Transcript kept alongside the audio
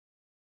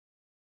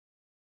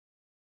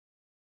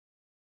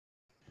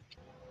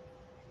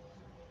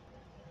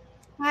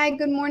Hi,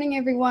 good morning,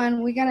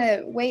 everyone. We're going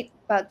to wait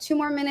about 2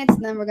 more minutes,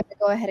 and then we're going to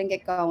go ahead and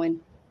get going.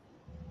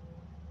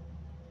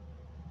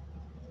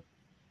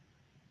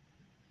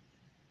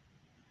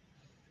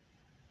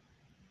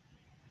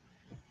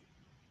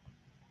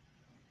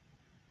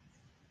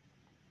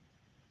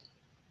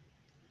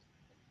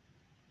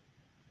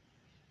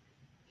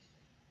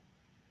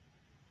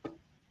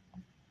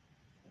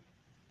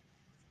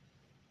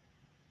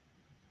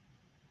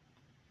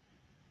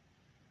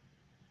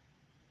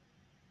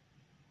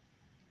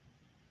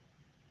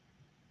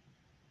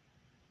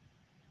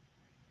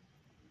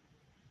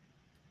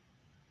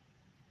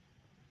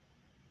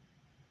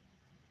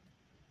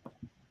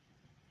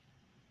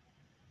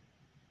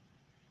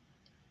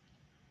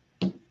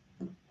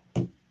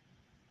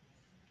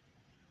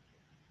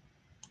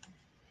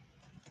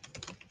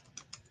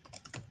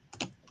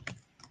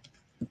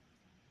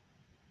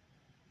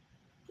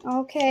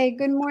 Okay,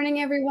 good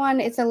morning, everyone.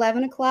 It's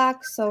 11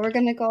 o'clock, so we're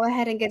going to go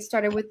ahead and get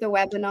started with the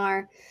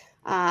webinar.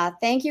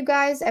 Thank you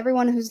guys,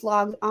 everyone who's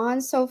logged on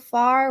so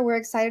far. We're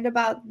excited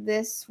about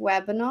this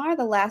webinar,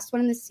 the last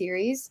one in the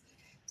series.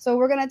 So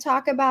we're going to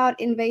talk about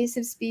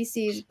invasive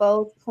species,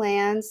 both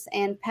plants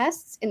and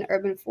pests in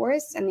urban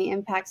forests and the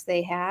impacts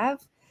they have.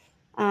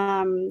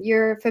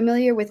 You're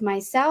familiar with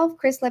myself,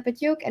 Chris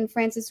Lepetyuk, and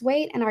Francis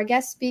Waite, and our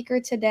guest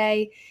speaker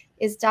today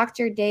is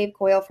Dr. Dave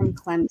Coyle from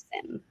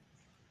Clemson.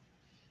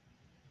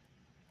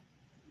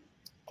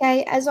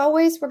 Okay, as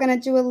always, we're going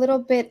to do a little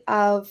bit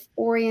of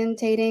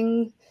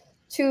orientating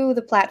to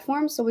the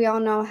platform so we all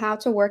know how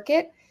to work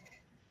it.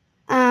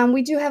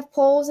 We do have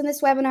polls in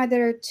this webinar.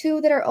 There are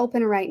 2 that are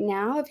open right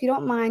now. If you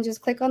don't mind,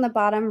 just click on the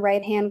bottom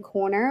right-hand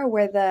corner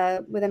where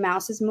the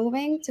mouse is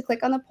moving to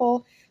click on the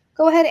poll.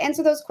 Go ahead and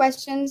answer those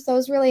questions.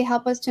 Those really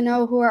help us to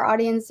know who our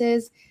audience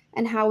is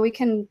and how we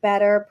can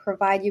better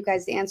provide you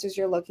guys the answers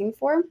you're looking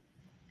for.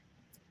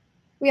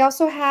 We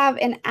also have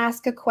an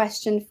ask a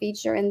question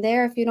feature in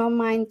there. If you don't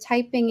mind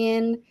typing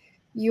in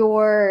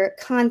your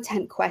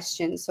content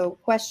questions, so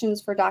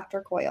questions for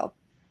Dr. Coyle.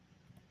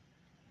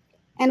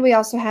 And we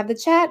also have the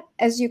chat,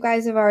 as you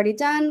guys have already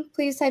done.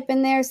 Please type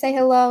in there, say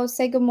hello,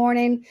 say good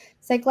morning,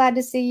 say glad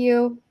to see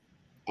you.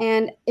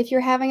 And if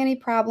you're having any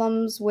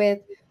problems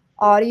with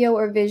audio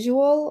or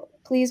visual,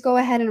 please go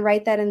ahead and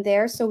write that in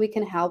there so we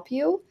can help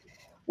you.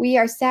 We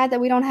are sad that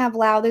we don't have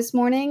Lau this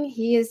morning.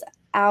 He is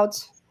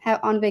out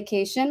on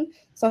vacation,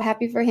 so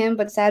happy for him,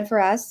 but sad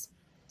for us.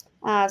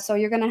 So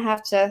you're going to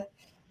have to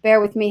bear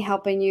with me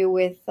helping you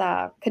with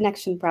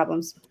connection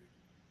problems.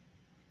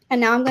 And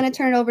now I'm going to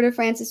turn it over to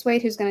Francis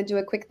Waite, who's going to do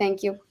a quick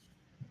thank you.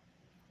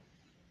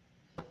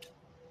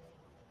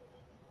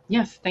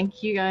 Yes,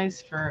 thank you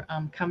guys for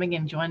coming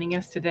and joining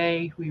us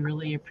today. We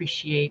really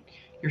appreciate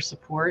your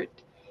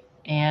support,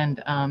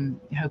 and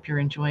I hope you're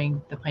enjoying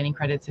the planning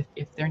credits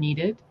if they're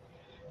needed.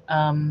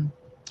 I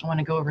want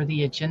to go over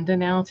the agenda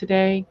now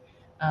today.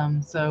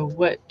 So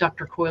what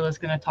Dr. Coyle is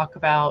going to talk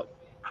about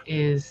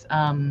is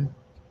why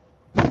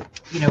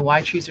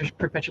trees are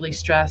perpetually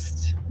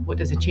stressed. What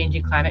does a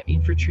changing climate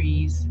mean for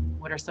trees?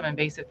 What are some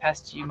invasive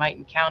pests you might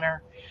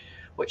encounter?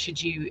 What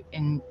should you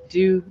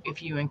do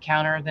if you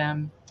encounter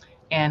them?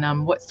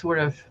 And what sort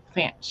of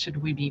plant should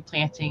we be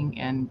planting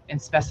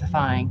and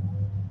specifying?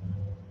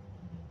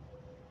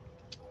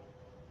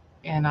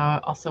 And I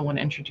also want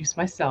to introduce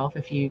myself.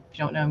 If you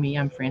don't know me,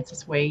 I'm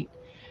Francis Waite.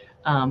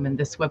 And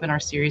this webinar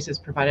series is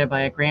provided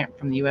by a grant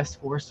from the U.S.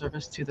 Forest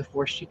Service to the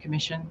Forestry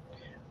Commission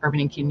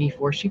Urban and Community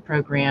Forestry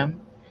Program.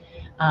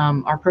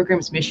 Our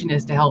program's mission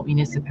is to help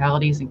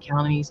municipalities and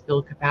counties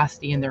build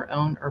capacity in their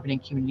own urban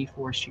and community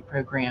forestry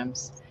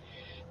programs.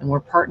 And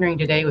we're partnering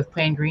today with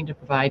Plan Green to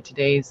provide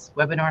today's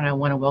webinar, and I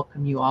want to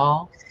welcome you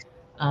all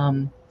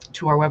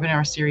to our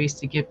webinar series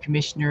to give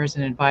commissioners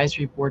and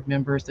advisory board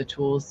members the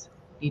tools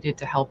needed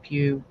to help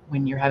you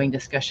when you're having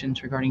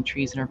discussions regarding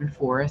trees and urban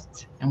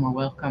forests. And we'll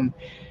welcome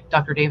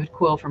Dr. David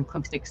Coyle from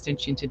Clemson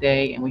Extension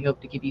today, and we hope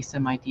to give you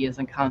some ideas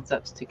and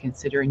concepts to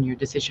consider in your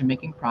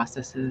decision-making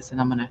processes. And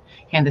I'm going to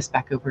hand this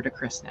back over to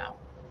Chris now.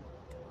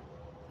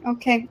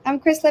 Okay, I'm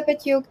Chris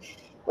Lepetyuk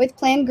with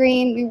Plan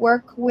Green. We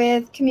work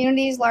with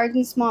communities large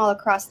and small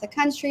across the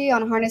country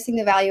on harnessing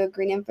the value of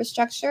green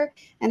infrastructure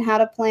and how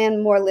to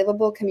plan more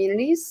livable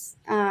communities.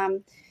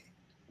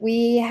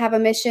 We have a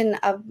mission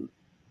of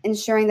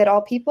ensuring that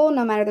all people,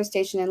 no matter their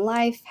station in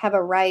life, have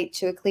a right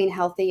to a clean,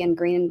 healthy, and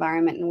green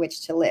environment in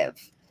which to live.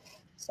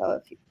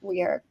 So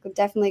we are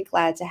definitely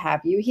glad to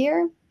have you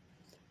here.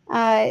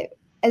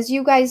 As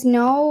you guys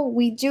know,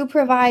 we do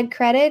provide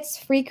credits,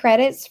 free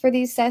credits for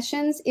these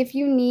sessions. If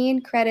you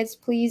need credits,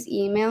 please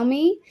email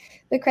me.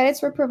 The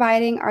credits we're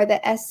providing are the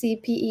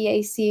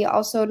SCPEAC,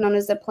 also known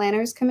as the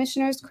Planners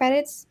Commissioners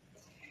credits.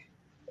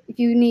 If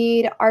you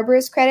need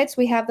arborist credits,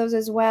 we have those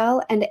as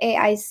well, and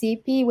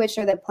AICP, which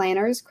are the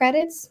planners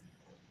credits.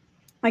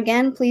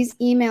 Again, please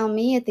email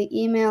me at the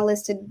email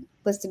listed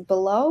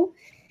below,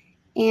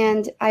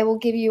 and I will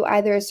give you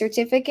either a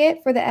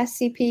certificate for the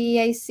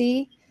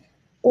SCPEAC,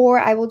 or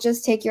I will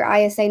just take your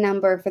ISA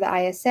number for the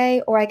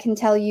ISA, or I can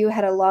tell you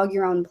how to log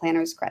your own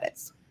planners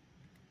credits.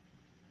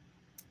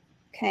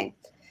 Okay.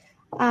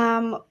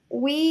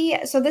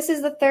 So this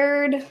is the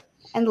third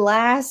and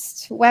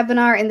last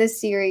webinar in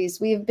this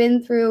series. We've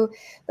been through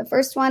the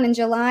first one in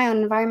July on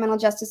environmental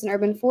justice and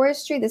urban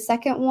forestry, the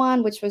second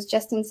one, which was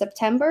just in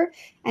September,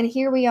 and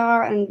here we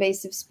are on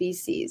invasive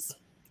species.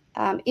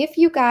 If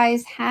you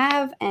guys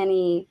have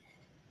any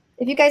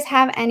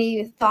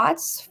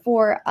thoughts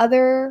for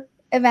other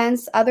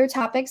events, other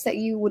topics that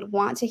you would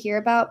want to hear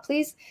about,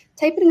 please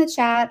type it in the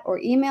chat or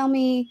email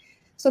me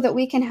so that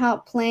we can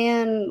help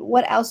plan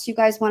what else you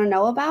guys want to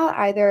know about,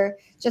 either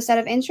just out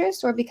of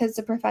interest or because it's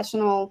a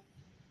professional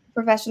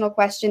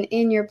question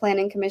in your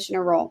planning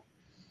commissioner role.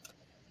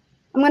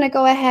 I'm going to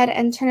go ahead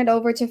and turn it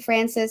over to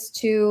Francis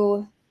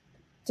to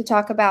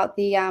talk about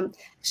the,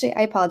 actually,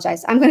 I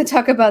apologize. I'm going to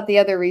talk about the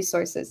other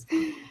resources.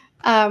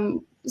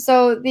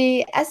 So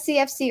the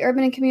SCFC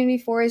Urban and Community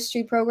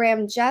Forestry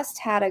Program just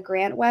had a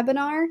grant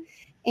webinar,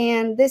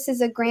 and this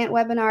is a grant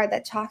webinar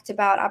that talked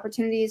about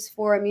opportunities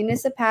for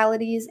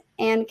municipalities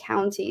and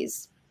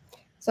counties.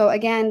 So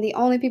again, the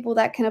only people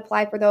that can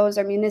apply for those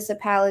are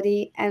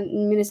municipalities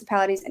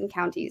and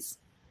counties.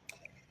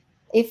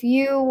 If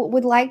you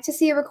would like to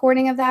see a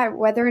recording of that,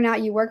 whether or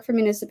not you work for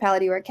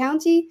municipality or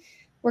county,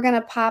 we're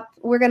gonna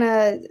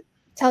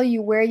tell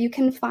you where you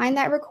can find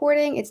that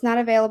recording. It's not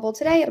available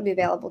today. It'll be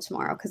available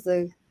tomorrow because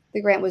the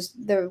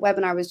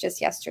webinar was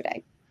just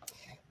yesterday.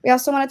 We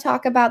also want to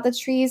talk about the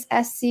Trees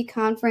SC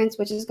conference,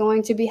 which is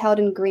going to be held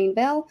in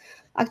Greenville,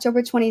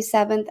 October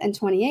 27th and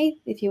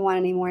 28th. If you want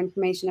any more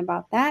information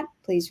about that,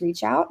 please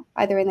reach out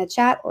either in the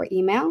chat or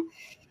email.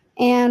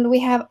 And we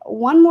have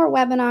one more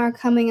webinar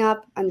coming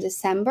up on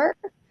December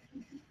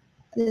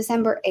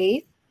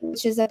 8th,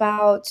 which is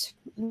about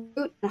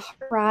root and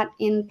heart rot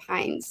in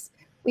pines.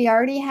 We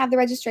already have the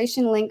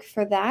registration link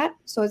for that,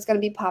 so it's going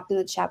to be popped in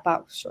the chat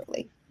box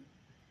shortly.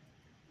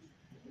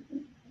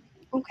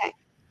 Okay,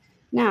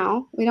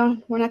 now we're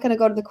not going to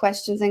go to the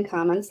questions and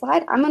comments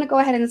slide. I'm going to go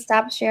ahead and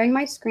stop sharing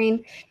my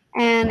screen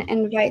and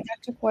invite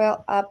Dr.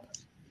 Coyle up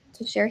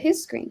to share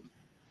his screen.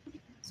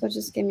 So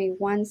just give me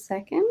 1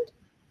 second.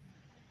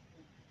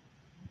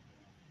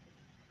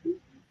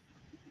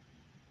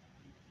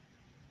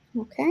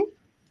 Okay,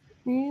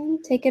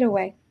 and take it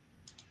away.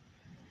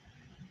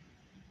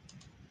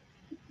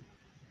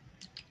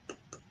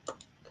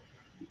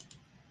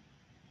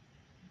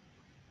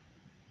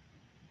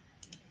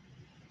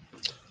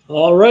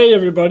 All right,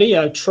 everybody.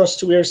 I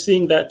trust we are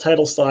seeing that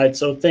title slide.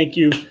 So thank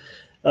you,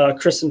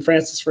 Chris and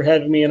Francis, for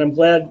having me. And I'm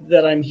glad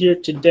that I'm here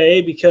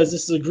today because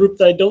this is a group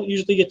that I don't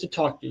usually get to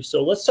talk to.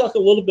 So let's talk a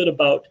little bit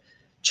about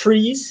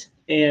trees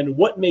and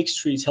what makes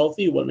trees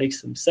healthy, what makes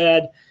them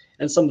sad,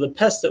 and some of the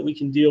pests that we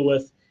can deal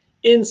with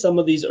in some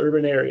of these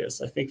urban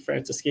areas. I think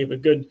Francis gave a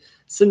good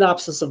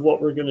synopsis of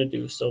what we're going to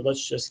do. So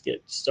let's just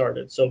get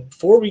started. So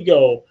before we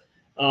go,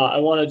 I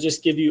want to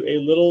just give you a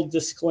little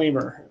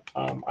disclaimer.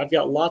 I've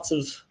got lots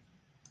of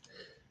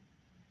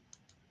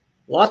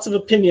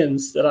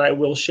opinions that I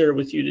will share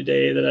with you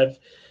today that I've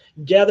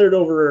gathered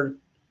over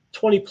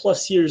 20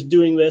 plus years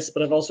doing this,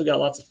 but I've also got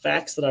lots of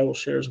facts that I will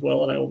share as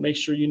well, and I will make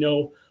sure you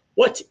know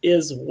what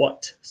is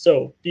what.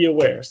 So be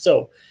aware.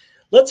 So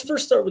let's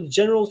first start with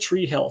general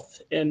tree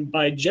health. And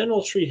by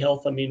general tree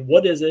health, I mean,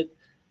 what is it?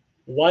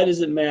 Why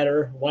does it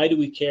matter? Why do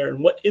we care?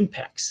 And what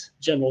impacts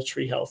general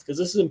tree health? Because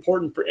this is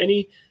important for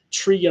any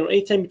tree. You know,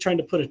 anytime you're trying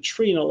to put a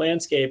tree in a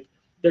landscape,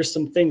 there's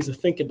some things to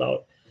think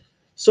about.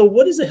 So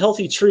what is a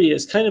healthy tree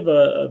is kind of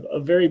a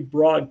very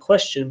broad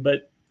question,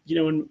 but you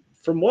know,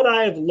 from what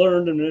I have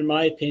learned, and in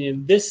my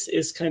opinion, this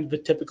is kind of a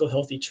typical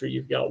healthy tree.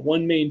 You've got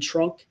one main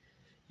trunk,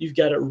 you've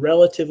got it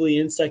relatively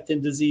insect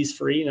and disease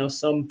free. You know,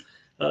 some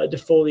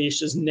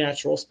defoliation is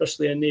natural,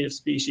 especially on native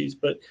species,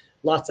 but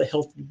lots of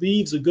healthy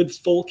leaves, a good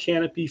full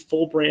canopy,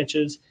 full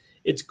branches.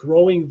 It's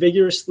growing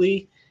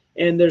vigorously,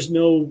 and there's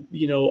no,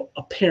 you know,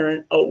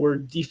 apparent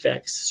outward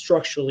defects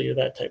structurally or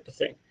that type of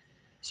thing.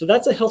 So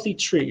that's a healthy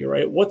tree,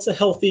 right? What's a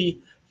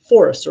healthy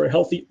forest or a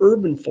healthy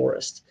urban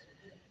forest?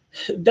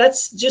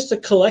 That's just a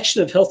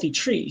collection of healthy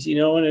trees, you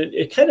know, and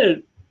it kind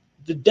of,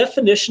 the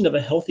definition of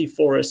a healthy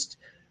forest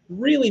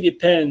really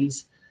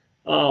depends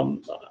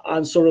on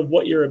sort of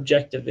what your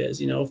objective is.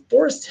 You know,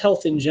 forest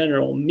health in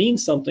general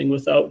means something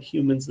without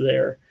humans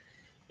there.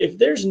 If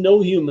there's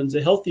no humans,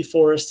 a healthy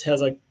forest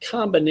has a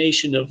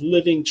combination of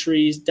living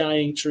trees,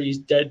 dying trees,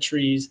 dead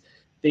trees,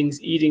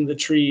 things eating the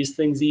trees,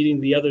 things eating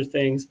the other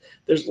things.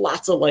 There's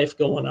lots of life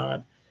going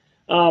on.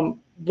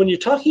 When you're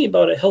talking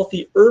about a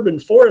healthy urban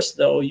forest,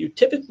 though, you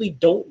typically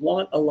don't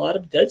want a lot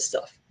of dead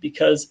stuff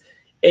because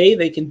A,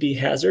 they can be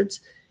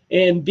hazards,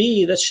 and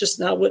B, that's just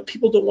not what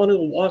people don't want to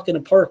walk in a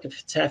park if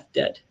it's half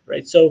dead,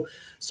 right? So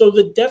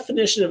the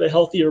definition of a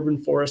healthy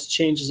urban forest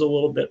changes a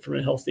little bit from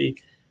a healthy,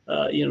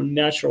 you know,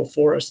 natural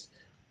forest,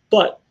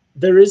 but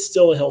there is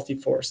still a healthy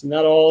forest, and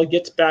that all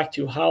gets back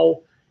to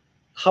how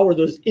are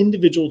those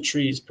individual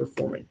trees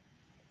performing.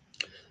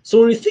 So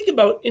when we think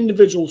about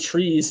individual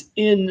trees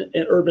in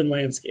an urban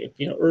landscape,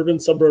 you know, urban,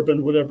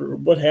 suburban, whatever,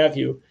 what have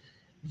you,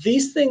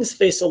 these things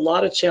face a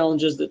lot of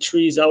challenges that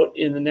trees out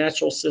in the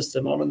natural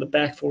system, out in the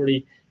back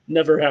 40,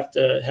 never have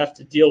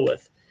to deal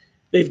with.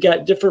 They've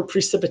got different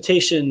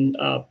precipitation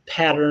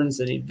patterns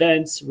and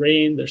events,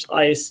 rain, there's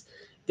ice.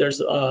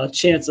 There's a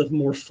chance of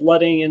more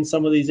flooding in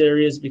some of these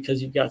areas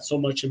because you've got so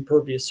much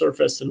impervious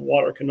surface and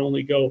water can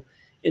only go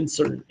in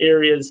certain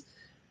areas.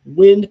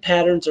 Wind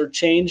patterns are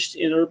changed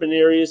in urban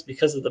areas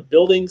because of the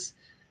buildings.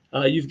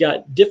 You've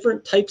got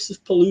different types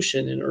of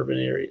pollution in urban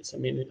areas. I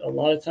mean, a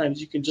lot of times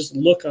you can just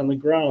look on the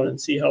ground and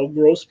see how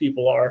gross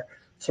people are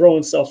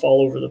throwing stuff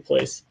all over the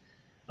place.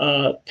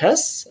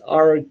 Pests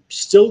are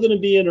still going to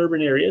be in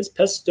urban areas.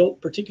 Pests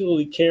don't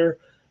particularly care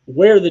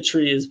where the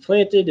tree is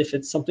planted. If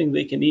it's something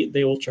they can eat,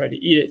 they will try to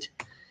eat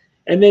it.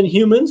 And then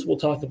humans, we'll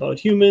talk about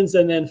humans.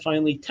 And then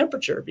finally,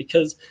 temperature,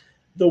 because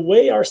the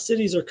way our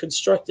cities are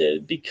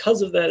constructed,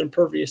 because of that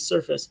impervious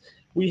surface,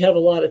 we have a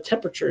lot of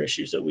temperature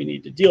issues that we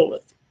need to deal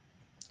with.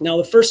 Now,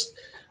 the first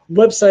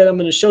website I'm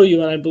going to show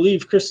you, and I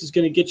believe Chris is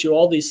going to get you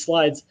all these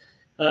slides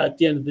at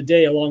the end of the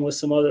day, along with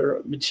some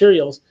other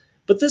materials.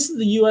 But this is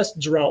the U.S.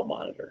 Drought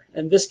Monitor,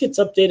 and this gets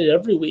updated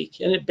every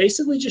week. And it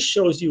basically just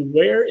shows you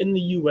where in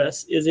the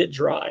U.S. is it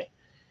dry.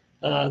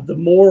 The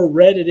more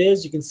red it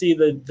is, you can see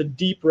the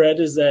deep red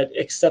is that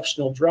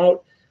exceptional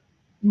drought.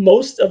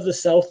 Most of the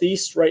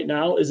Southeast right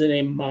now is in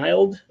a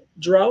mild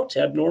drought,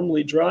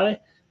 abnormally dry.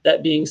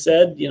 That being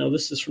said,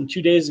 this is from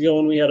 2 days ago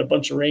when we had a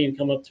bunch of rain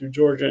come up through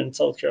Georgia and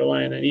South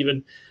Carolina and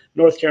even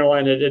North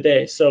Carolina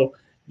today. So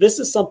this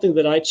is something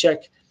that I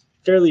check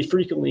fairly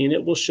frequently, and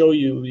it will show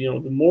you,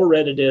 the more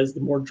red it is, the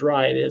more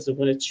dry it is. And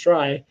when it's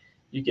dry,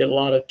 you get a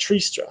lot of tree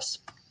stress.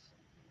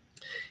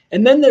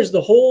 And then there's the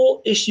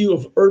whole issue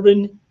of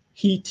urban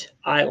heat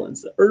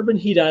islands, the urban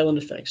heat island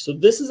effect. So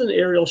this is an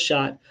aerial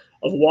shot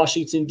of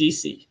Washington,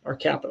 D.C., our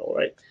capital,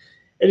 right?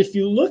 And if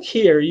you look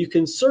here, you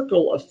can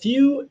circle a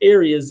few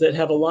areas that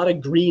have a lot of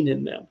green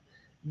in them.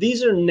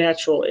 These are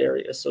natural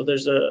areas. So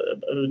there's a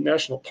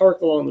national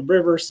park along the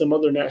river, some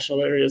other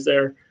national areas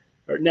there,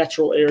 or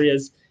natural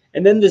areas.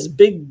 And then this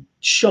big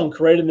chunk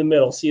right in the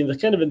middle, see,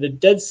 kind of in the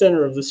dead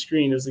center of the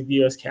screen is the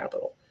U.S.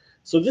 Capitol.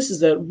 So this is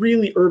that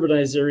really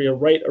urbanized area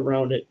right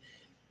around it.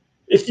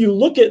 If you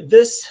look at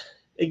this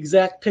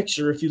exact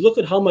picture, if you look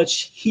at how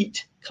much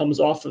heat comes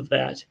off of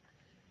that,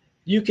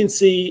 you can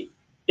see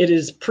it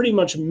is pretty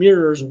much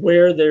mirrors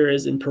where there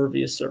is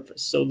impervious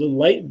surface. So the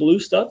light blue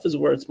stuff is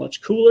where it's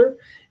much cooler.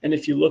 And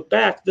if you look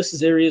back, this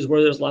is areas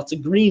where there's lots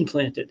of green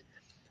planted.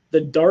 The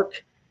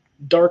dark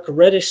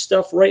reddish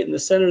stuff right in the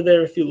center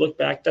there, if you look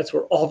back, that's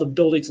where all the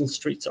buildings and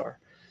streets are.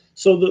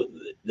 So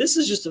this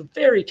is just a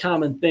very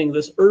common thing,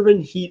 this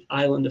urban heat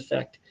island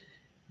effect.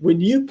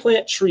 When you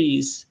plant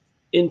trees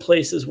in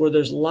places where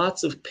there's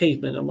lots of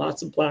pavement and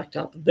lots of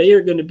blacktop, they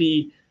are going to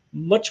be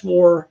much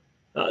more,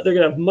 they're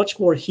going to have much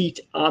more heat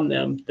on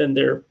them than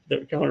their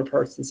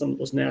counterparts in some of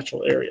those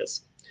natural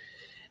areas.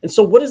 And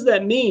so what does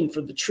that mean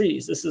for the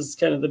trees? This is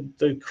kind of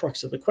the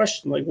crux of the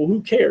question. Like, well,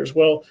 who cares?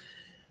 Well,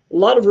 a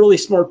lot of really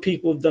smart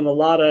people have done a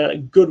lot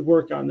of good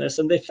work on this,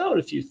 and they found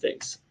a few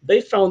things. They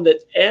found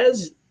that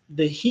as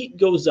the heat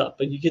goes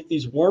up and you get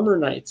these warmer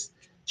nights,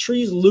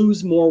 trees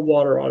lose more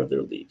water out of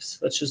their leaves.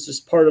 That's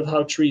just part of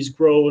how trees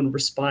grow and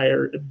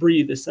respire,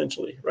 breathe,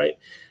 essentially, right?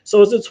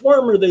 So as it's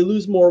warmer, they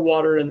lose more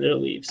water in their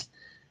leaves.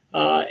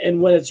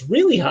 And when it's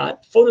really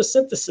hot,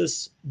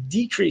 photosynthesis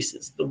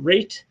decreases. The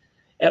rate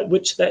at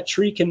which that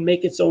tree can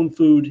make its own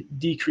food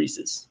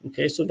decreases.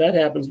 Okay, so that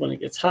happens when it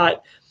gets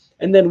hot.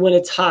 And then when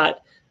it's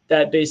hot,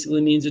 that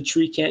basically means a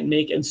tree can't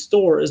make and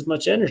store as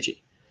much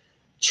energy.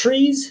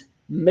 Trees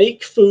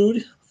make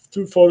food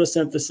through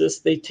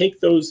photosynthesis. They take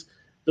those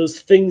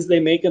things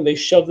they make and they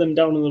shove them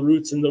down in the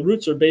roots, and the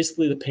roots are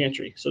basically the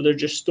pantry. So they're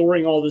just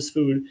storing all this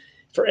food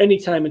for any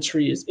time a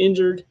tree is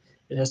injured.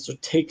 It has to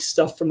take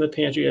stuff from the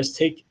pantry. It has to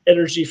take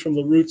energy from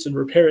the roots and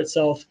repair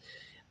itself.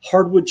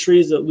 Hardwood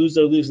trees that lose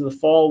their leaves in the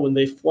fall, when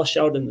they flush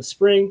out in the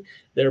spring,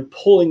 they're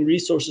pulling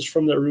resources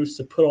from their roots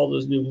to put all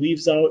those new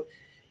leaves out.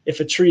 If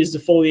a tree is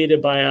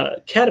defoliated by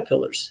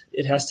caterpillars,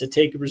 it has to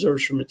take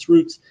reserves from its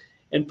roots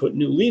and put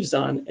new leaves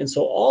on. And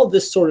so all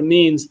this sort of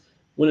means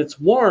when it's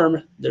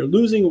warm, they're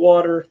losing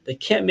water. They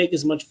can't make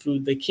as much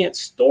food. They can't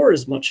store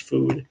as much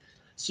food.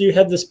 So you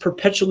have this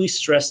perpetually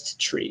stressed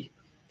tree.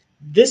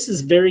 This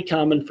is very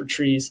common for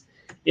trees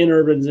in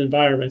urban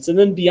environments. And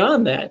then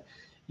beyond that,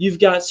 you've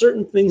got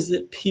certain things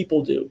that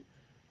people do.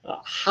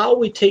 How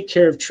we take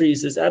care of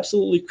trees is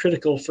absolutely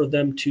critical for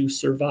them to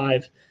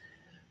survive.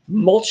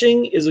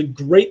 Mulching is a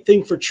great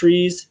thing for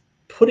trees.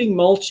 Putting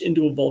mulch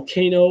into a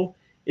volcano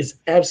is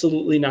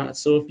absolutely not.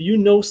 So if you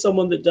know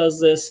someone that does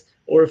this,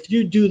 or if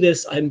you do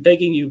this, I'm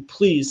begging you,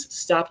 please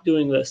stop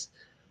doing this.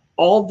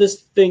 All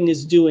this thing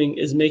is doing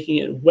is making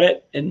it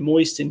wet and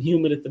moist and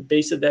humid at the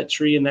base of that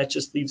tree, and that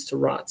just leads to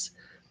rots.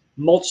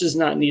 Mulch is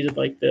not needed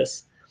like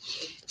this.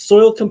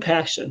 Soil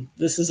compaction.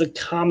 This is a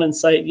common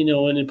sight,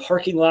 and in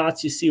parking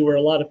lots, you see where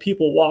a lot of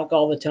people walk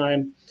all the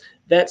time.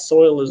 That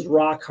soil is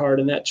rock hard,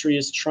 and that tree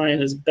is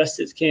trying as best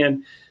it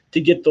can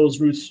to get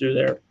those roots through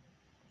there.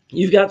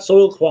 You've got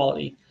soil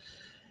quality.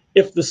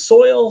 If the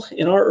soil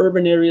in our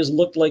urban areas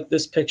looked like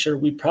this picture,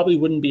 we probably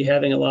wouldn't be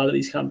having a lot of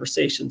these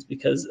conversations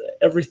because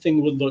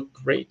everything would look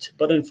great.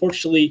 But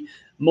unfortunately,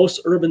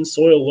 most urban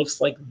soil looks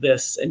like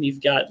this, and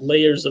you've got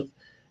layers of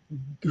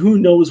who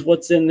knows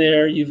what's in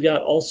there. You've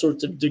got all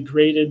sorts of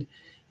degraded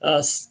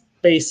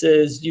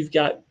spaces. You've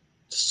got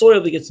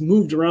soil that gets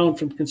moved around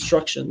from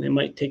construction. They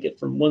might take it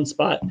from one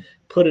spot,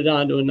 put it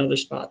onto another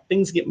spot.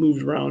 Things get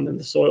moved around and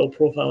the soil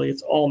profile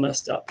gets all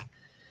messed up.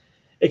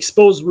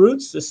 Exposed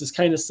roots, this is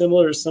kind of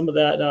similar to some of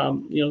that,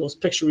 those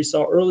pictures we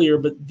saw earlier,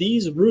 but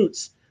these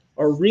roots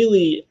are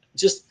really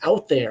just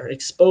out there,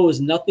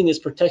 exposed. Nothing is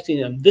protecting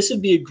them. This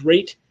would be a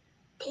great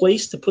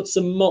place to put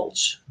some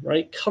mulch,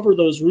 right? Cover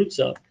those roots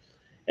up.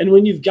 And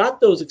when you've got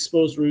those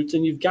exposed roots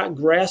and you've got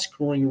grass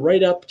growing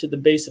right up to the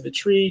base of a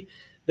tree,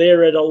 they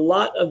are at a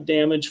lot of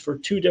damage for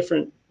two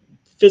different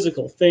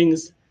physical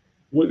things,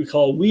 what we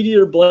call weed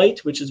eater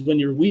blight, which is when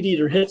your weed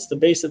eater hits the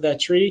base of that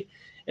tree,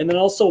 and then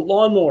also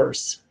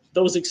lawnmowers.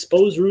 Those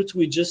exposed roots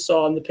we just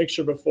saw in the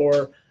picture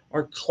before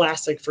are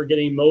classic for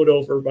getting mowed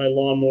over by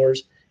lawnmowers.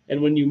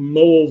 And when you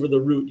mow over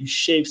the root, you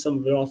shave some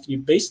of it off. You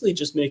basically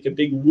just make a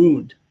big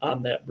wound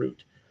on that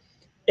root.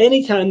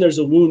 Anytime there's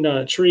a wound on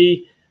a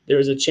tree,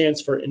 there's a chance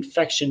for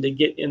infection to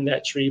get in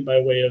that tree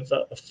by way of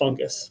a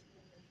fungus.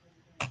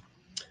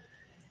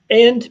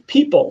 And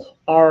people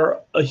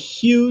are a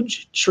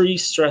huge tree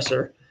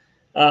stressor.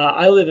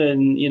 I live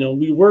in,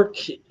 we work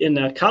in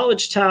a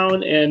college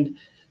town, and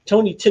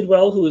Tony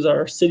Tidwell, who is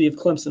our City of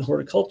Clemson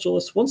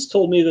horticulturalist, once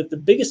told me that the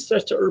biggest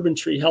threat to urban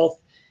tree health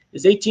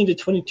is 18 to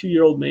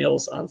 22-year-old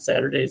males on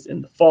Saturdays in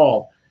the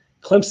fall.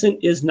 Clemson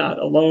is not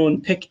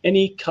alone. Pick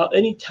any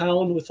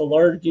town with a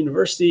large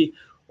university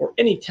or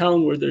any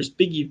town where there's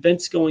big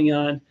events going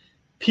on.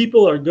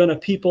 People are going to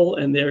people,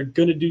 and they're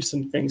going to do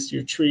some things to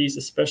your trees,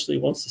 especially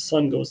once the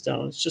sun goes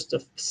down. It's just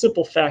a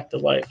simple fact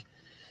of life.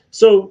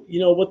 So,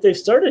 what they've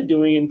started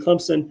doing in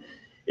Clemson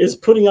is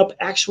putting up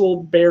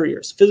actual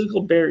barriers,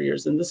 physical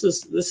barriers. And this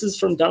is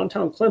from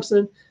downtown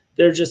Clemson.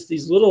 They're just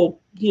these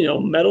little,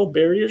 metal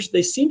barriers.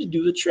 They seem to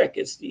do the trick.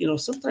 It's,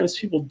 sometimes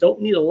people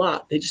don't need a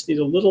lot. They just need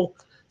a little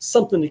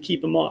something to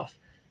keep them off.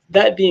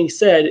 That being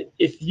said,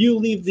 if you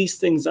leave these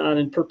things on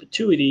in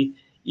perpetuity,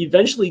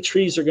 eventually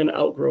trees are going to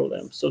outgrow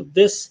them. So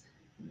this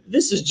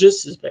is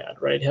just as bad,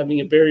 right?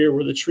 Having a barrier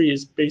where the tree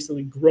is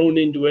basically grown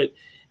into it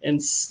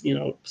and,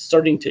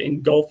 starting to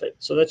engulf it.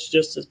 So that's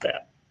just as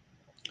bad.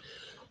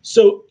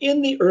 So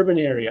in the urban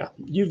area,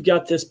 you've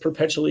got this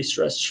perpetually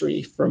stressed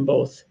tree from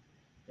both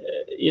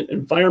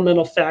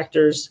environmental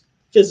factors,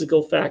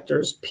 physical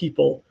factors,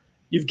 people.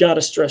 You've got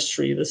a stressed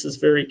tree. This is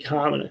very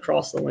common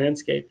across the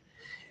landscape.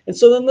 And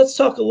so then let's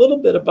talk a little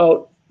bit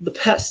about the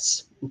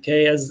pests,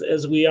 okay,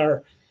 as we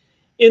are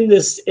in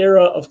this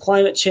era of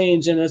climate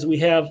change, and as we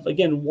have,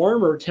 again,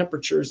 warmer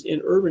temperatures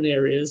in urban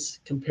areas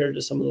compared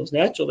to some of those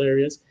natural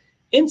areas,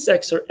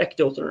 insects are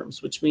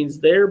ectotherms, which means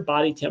their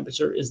body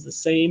temperature is the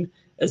same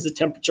as the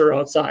temperature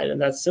outside. And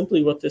that's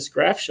simply what this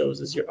graph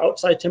shows. Is your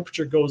outside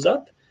temperature goes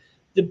up,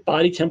 the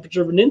body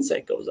temperature of an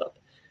insect goes up.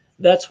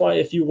 That's why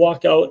if you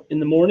walk out in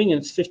the morning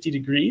and it's 50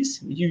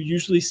 degrees, you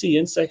usually see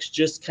insects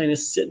just kind of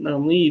sitting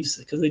on leaves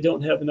because they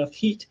don't have enough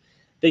heat.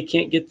 They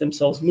can't get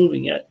themselves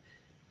moving yet.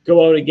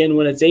 Go out again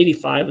when it's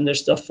 85 and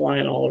there's stuff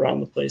flying all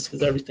around the place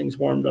because everything's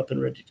warmed up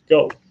and ready to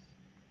go.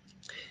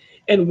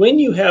 And when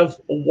you have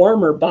a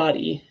warmer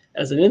body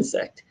as an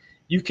insect,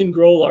 you can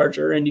grow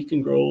larger, and you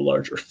can grow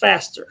larger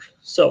faster.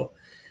 So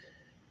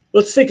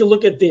let's take a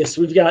look at this.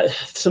 We've got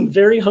some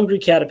very hungry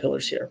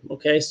caterpillars here.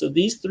 Okay, so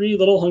these three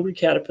little hungry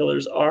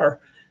caterpillars are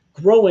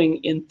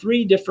growing in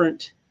three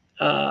different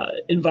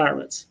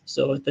environments.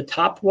 So at the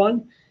top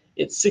one,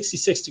 it's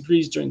 66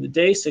 degrees during the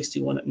day,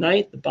 61 at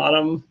night. The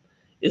bottom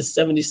is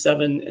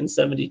 77 and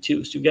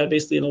 72. So you've got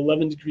basically an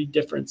 11-degree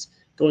difference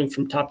going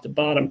from top to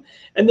bottom.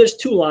 And there's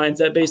two lines.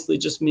 That basically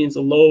just means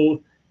a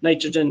low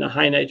nitrogen, a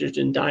high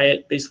nitrogen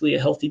diet, basically a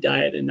healthy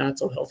diet and not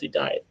so healthy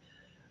diet.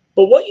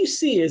 But what you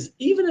see is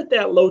even at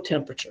that low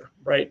temperature,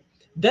 right,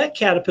 that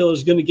caterpillar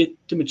is going to get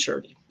to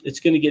maturity. It's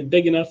going to get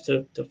big enough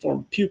to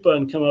form pupa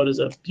and come out as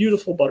a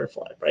beautiful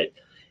butterfly, right?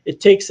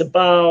 It takes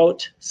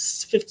about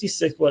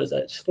 49,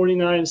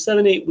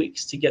 7-8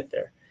 weeks to get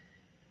there.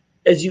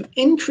 As you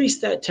increase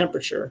that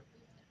temperature,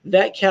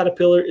 that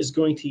caterpillar is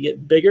going to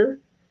get bigger,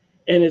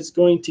 and it's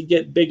going to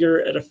get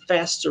bigger at a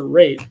faster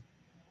rate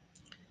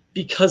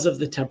because of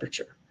the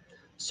temperature.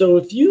 So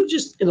if you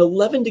just an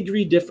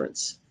 11-degree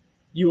difference,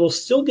 you will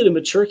still get a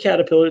mature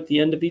caterpillar at the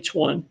end of each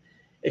one,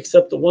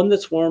 except the one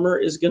that's warmer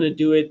is going to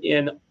do it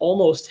in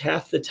almost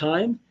half the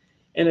time,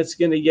 and it's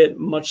going to get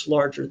much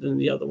larger than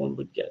the other one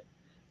would get.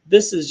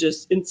 This is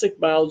just insect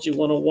biology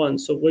 101.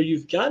 So where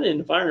you've got an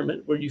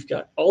environment where you've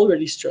got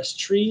already stressed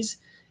trees,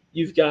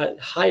 you've got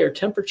higher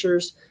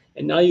temperatures,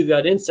 and now you've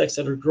got insects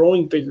that are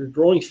growing bigger,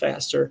 growing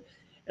faster.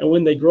 And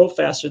when they grow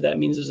faster, that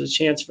means there's a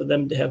chance for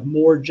them to have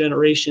more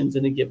generations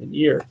in a given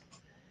year.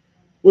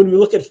 When we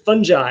look at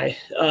fungi,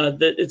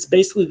 it's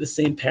basically the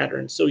same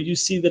pattern. So you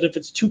see that if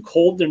it's too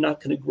cold, they're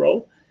not going to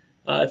grow.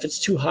 If it's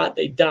too hot,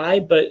 they die.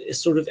 But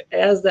it's sort of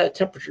as that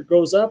temperature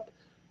goes up,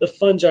 the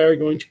fungi are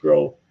going to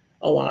grow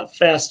a lot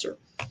faster.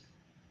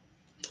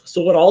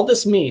 So what all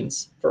this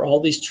means for all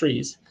these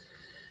trees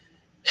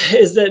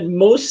is that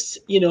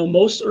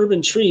most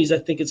urban trees, I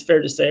think it's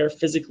fair to say, are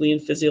physically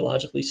and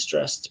physiologically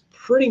stressed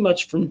pretty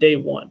much from day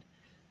one.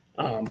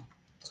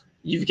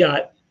 You've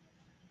got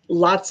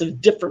lots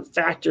of different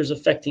factors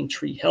affecting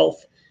tree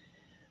health.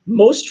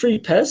 Most tree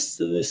pests,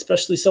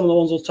 especially some of the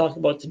ones we'll talk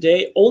about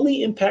today,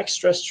 only impact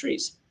stressed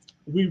trees.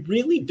 We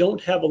really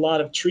don't have a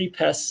lot of tree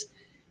pests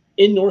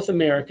in North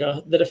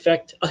America that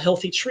affect a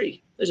healthy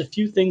tree. There's a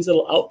few things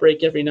that'll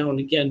outbreak every now and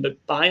again,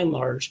 but by and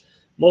large,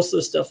 most of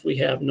the stuff we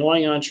have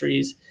gnawing on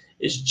trees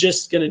is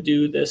just going to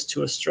do this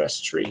to a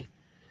stressed tree.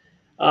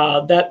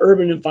 That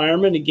urban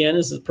environment, again,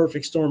 is the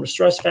perfect storm of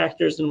stress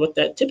factors. And what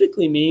that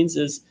typically means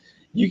is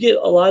you get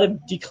a lot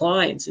of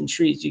declines in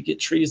trees. You get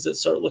trees that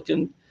start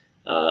looking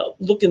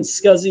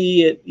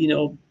scuzzy at,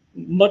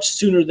 much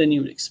sooner than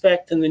you would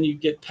expect. And then you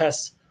get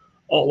pests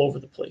all over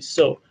the place.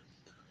 So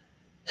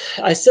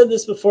I said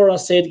this before, I'll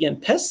say it again.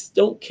 Pests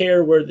don't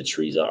care where the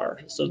trees are.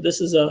 So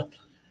this is a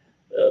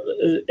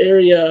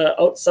area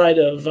outside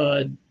of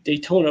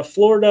Daytona,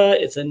 Florida.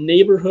 It's a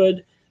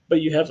neighborhood,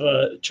 but you have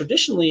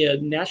traditionally a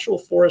natural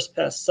forest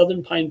pest,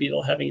 southern pine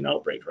beetle, having an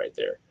outbreak right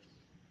there.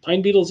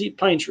 Pine beetles eat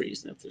pine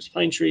trees, and if there's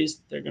pine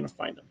trees, they're going to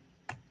find them.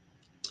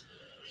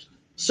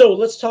 So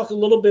let's talk a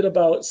little bit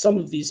about some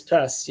of these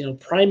pests.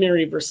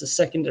 Primary versus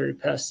secondary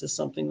pests is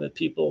something that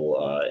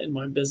people in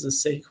my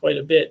business say quite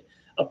a bit.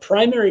 A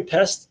primary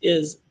pest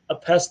is a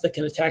pest that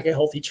can attack a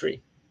healthy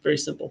tree. Very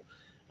simple.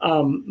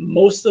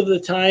 Most of the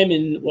time,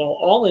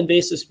 all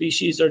invasive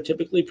species are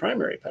typically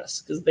primary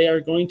pests because they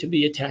are going to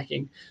be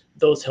attacking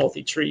those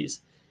healthy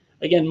trees.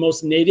 Again,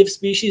 most native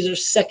species are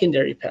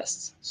secondary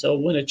pests. So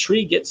when a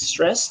tree gets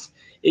stressed,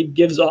 it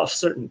gives off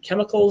certain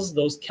chemicals.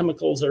 Those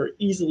chemicals are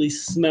easily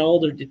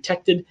smelled or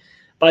detected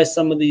by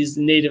some of these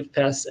native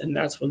pests, and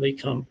that's when they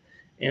come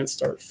and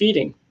start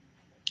feeding.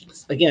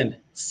 Again,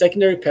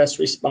 secondary pests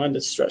respond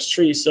to stressed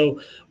trees.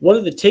 So one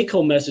of the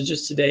take-home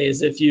messages today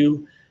is if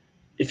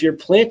you're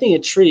planting a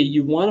tree,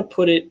 you want to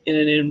put it in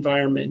an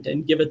environment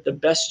and give it the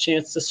best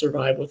chance to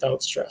survive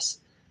without stress.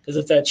 Because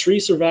if that tree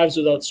survives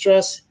without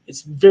stress,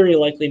 it's very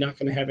likely not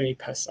going to have any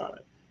pests on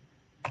it.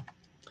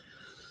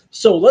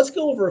 So let's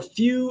go over a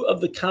few of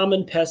the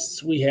common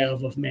pests we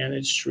have of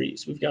managed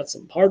trees. We've got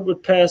some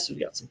hardwood pests, we've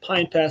got some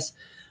pine pests.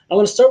 I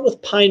want to start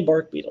with pine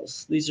bark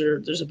beetles.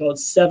 There's about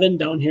 7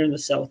 down here in the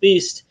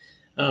southeast.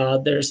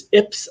 There's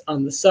ips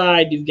on the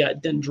side. You've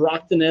got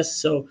dendroctonus.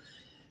 So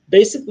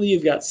basically,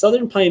 you've got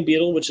southern pine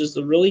beetle, which is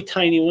the really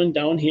tiny one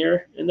down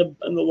here in the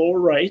lower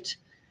right.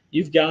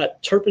 You've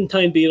got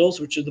turpentine beetles,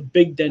 which are the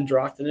big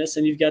dendroctonus,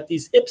 and you've got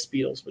these ips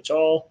beetles, which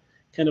all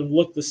kind of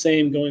look the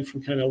same, going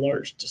from kind of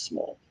large to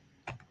small.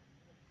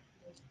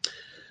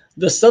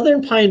 The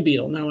southern pine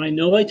beetle. Now, I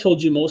know I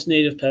told you most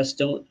native pests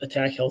don't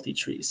attack healthy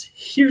trees.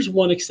 Here's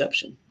one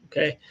exception,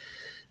 okay?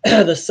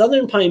 The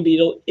southern pine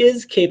beetle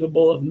is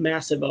capable of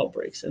massive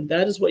outbreaks, and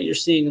that is what you're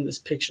seeing in this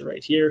picture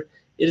right here.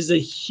 It is a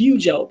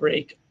huge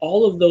outbreak.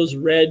 All of those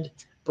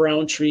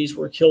red-brown trees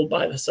were killed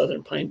by the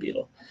southern pine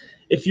beetle.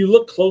 If you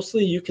look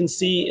closely, you can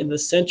see in the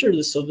center,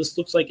 so this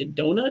looks like a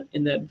donut.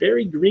 In that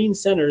very green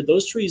center,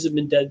 those trees have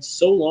been dead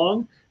so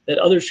long that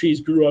other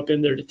trees grew up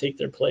in there to take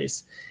their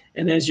place.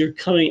 And as you're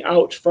coming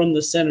out from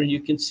the center,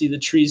 you can see the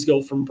trees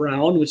go from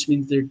brown, which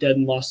means they're dead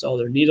and lost all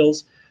their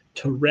needles,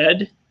 to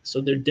red. So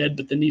they're dead,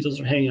 but the needles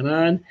are hanging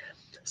on.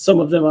 Some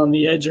of them on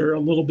the edge are a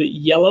little bit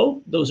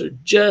yellow. Those are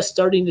just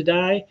starting to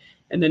die.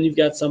 And then you've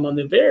got some on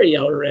the very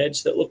outer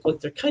edge that look like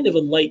they're kind of a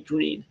light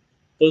green.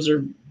 Those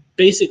are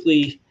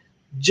basically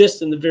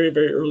just in the very,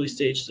 very early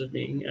stages of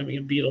having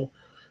a beetle.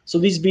 So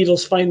these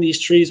beetles find these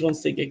trees.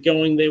 Once they get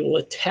going, they will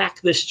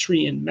attack this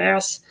tree in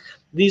mass.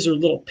 These are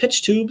little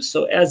pitch tubes.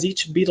 So as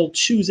each beetle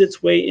chews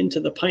its way into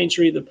the pine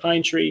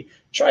tree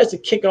tries to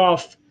kick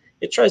off.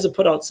 It tries to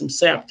put out some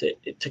sap to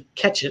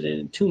catch it and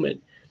entomb it.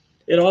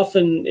 It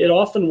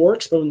often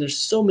works, but when there's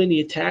so many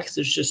attacks,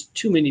 there's just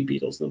too many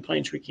beetles, and the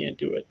pine tree can't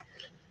do it.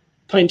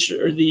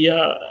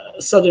 The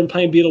southern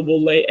pine beetle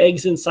will lay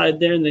eggs inside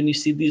there, and then you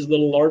see these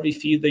little larvae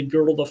feed. They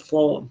girdle the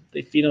phloem.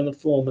 They feed on the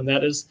phloem, and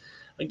that is,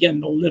 again,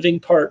 the living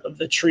part of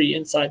the tree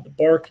inside the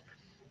bark.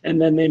 And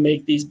then they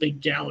make these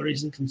big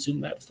galleries and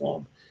consume that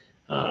phloem.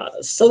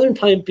 Southern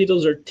pine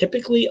beetles are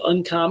typically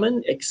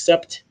uncommon,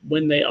 except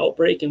when they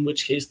outbreak, in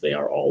which case they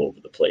are all over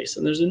the place.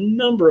 And there's a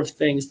number of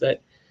things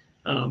that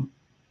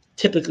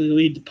typically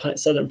lead to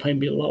southern pine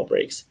beetle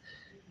outbreaks.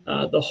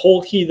 The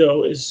whole key,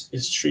 though,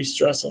 is tree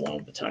stress a lot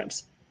of the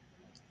times.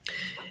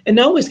 And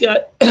now we've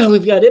got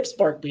Ips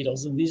bark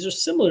beetles, and these are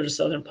similar to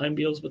southern pine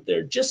beetles, but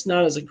they're just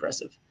not as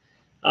aggressive.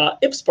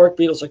 Ips bark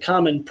beetles are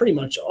common pretty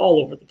much all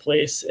over the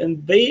place,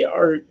 and they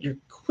are your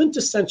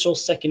quintessential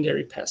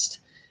secondary pest.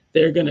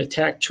 They're going to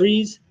attack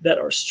trees that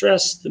are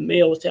stressed. The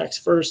male attacks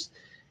first,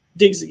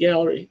 digs the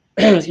gallery,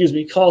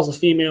 calls the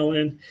female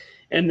in,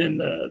 and then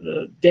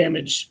the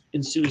damage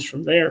ensues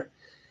from there.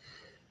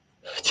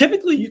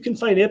 Typically, you can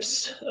find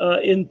Ips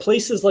in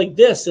places like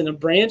this, in a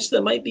branch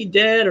that might be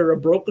dead or a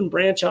broken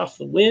branch off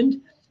the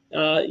wind.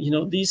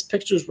 These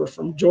pictures were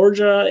from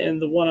Georgia,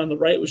 and the one on the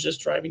right was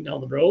just driving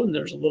down the road, and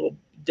there's a little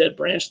dead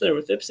branch there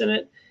with ips in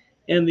it.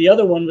 And the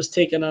other one was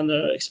taken on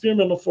the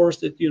experimental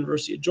forest at the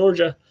University of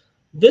Georgia.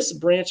 This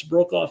branch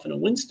broke off in a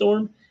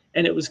windstorm,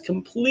 and it was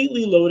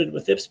completely loaded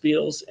with ips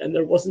beetles, and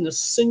there wasn't a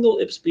single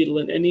ips beetle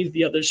in any of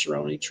the other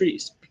surrounding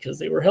trees because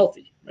they were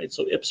healthy, right?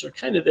 So ips are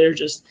kind of there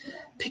just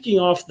picking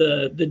off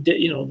the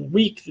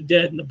weak, the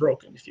dead, and the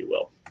broken, if you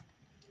will.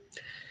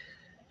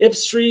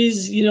 Ips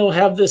trees,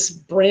 have this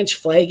branch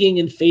flagging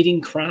and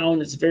fading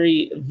crown. It's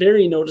very,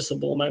 very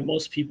noticeable by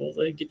most people.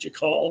 They get your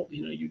call,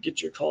 you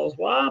get your calls,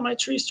 wow, my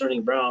tree's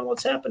turning brown,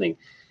 what's happening?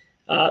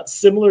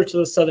 Similar to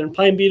the southern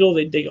pine beetle,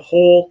 they dig a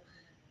hole,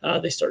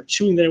 they start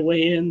chewing their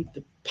way in.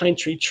 The pine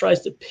tree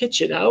tries to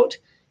pitch it out.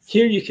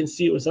 Here you can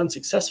see it was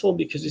unsuccessful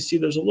because you see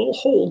there's a little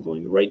hole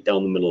going right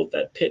down the middle of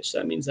that pitch.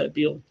 That means that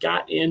beetle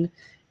got in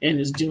and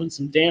is doing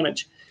some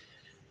damage.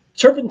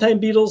 Turpentine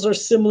beetles are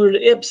similar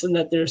to ips in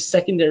that they're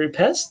secondary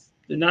pests.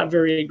 They're not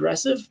very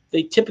aggressive.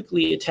 They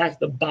typically attack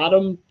the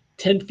bottom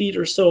 10 feet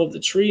or so of the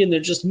tree, and they're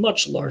just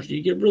much larger.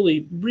 You get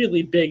really,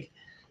 really big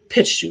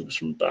pitch tubes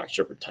from black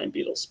turpentine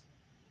beetles.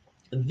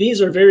 These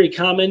are very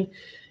common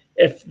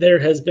if there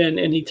has been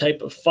any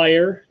type of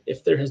fire,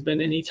 if there has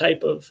been any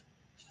type of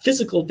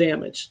physical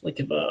damage, like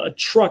if a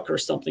truck or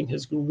something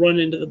has run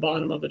into the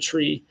bottom of a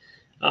tree.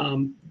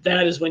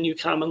 That is when you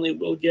commonly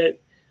will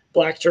get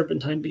black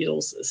turpentine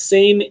beetles.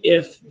 Same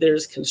if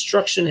there's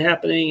construction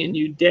happening and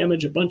you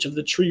damage a bunch of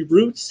the tree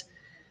roots,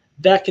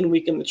 that can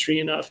weaken the tree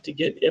enough to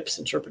get ips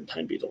and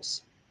turpentine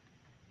beetles.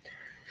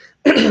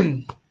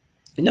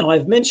 Now,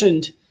 I've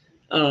mentioned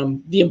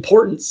the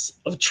importance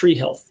of tree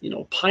health.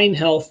 Pine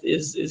health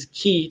is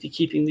key to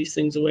keeping these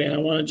things away. And I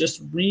want to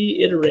just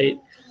reiterate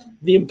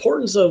the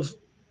importance of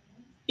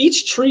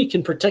each tree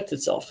can protect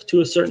itself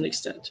to a certain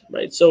extent,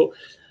 right? So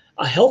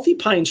a healthy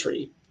pine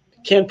tree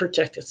can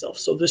protect itself.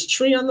 So this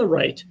tree on the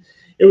right,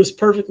 it was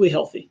perfectly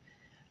healthy.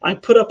 I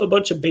put up a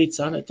bunch of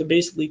baits on it to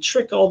basically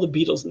trick all the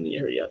beetles in the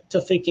area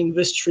to thinking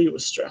this tree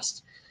was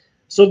stressed.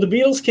 So the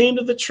beetles came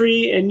to the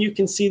tree, and you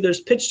can see there's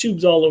pitch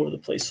tubes all over the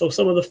place. So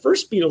some of the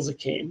first beetles that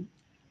came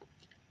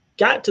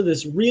got to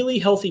this really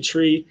healthy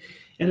tree,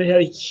 and it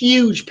had a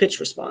huge pitch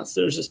response.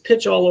 There was just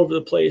pitch all over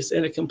the place,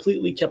 and it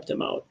completely kept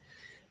them out.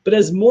 But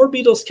as more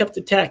beetles kept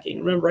attacking,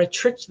 remember I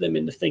tricked them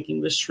into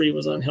thinking this tree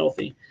was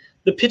unhealthy,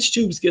 the pitch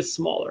tubes get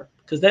smaller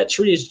because that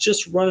tree is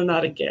just running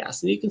out of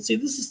gas. And you can see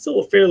this is still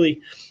a fairly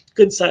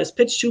good sized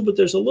pitch tube, but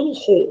there's a little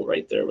hole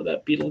right there where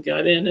that beetle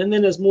got in. And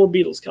then as more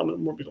beetles come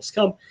and more beetles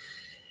come,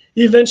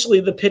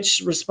 eventually the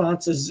pitch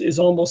response is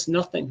almost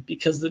nothing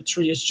because the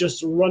tree has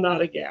just run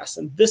out of gas.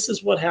 And this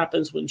is what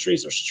happens when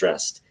trees are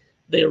stressed.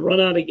 They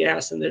run out of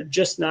gas and they're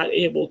just not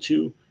able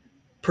to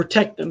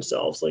protect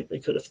themselves like they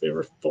could if they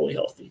were fully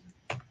healthy.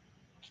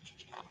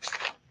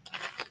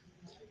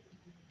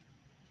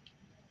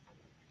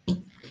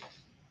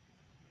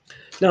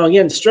 Now,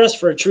 again, stress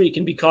for a tree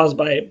can be caused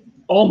by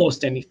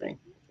almost anything.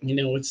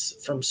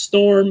 It's from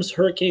storms,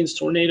 hurricanes,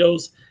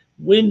 tornadoes,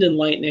 wind and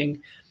lightning,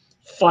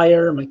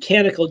 fire,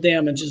 mechanical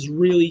damage is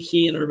really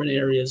key in urban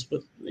areas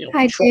with,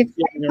 Hi, Dave.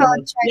 I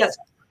apologize. Yes.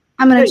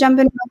 I'm going to jump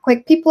in real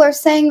quick. People are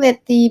saying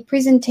that the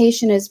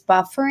presentation is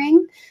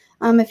buffering.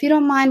 If you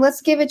don't mind,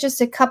 let's give it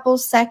just a couple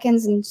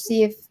seconds and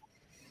see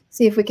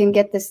if we can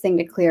get this thing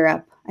to clear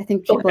up. I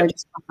think people are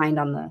just behind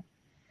on the.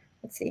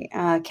 Let's see.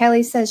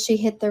 Kelly says she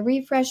hit the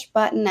refresh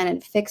button and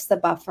it fixed the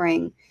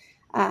buffering.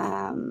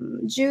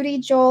 Judy,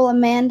 Joel,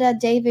 Amanda,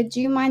 David,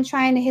 do you mind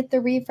trying to hit the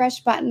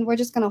refresh button? We're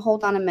just going to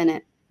hold on a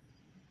minute.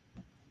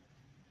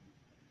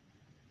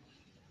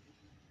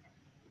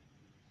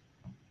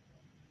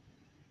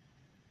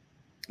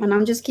 And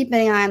I'm just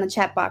keeping an eye on the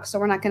chat box, so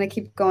we're not going to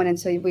keep going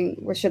until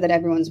we're sure that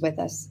everyone's with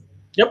us.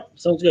 Yep,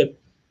 sounds good.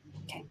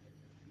 Okay.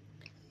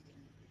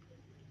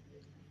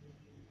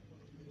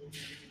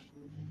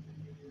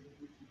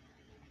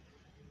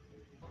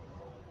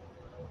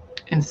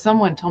 And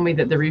someone told me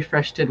that the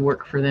refresh did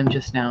work for them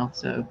just now,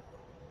 so.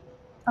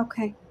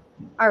 Okay.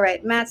 All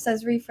right. Matt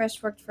says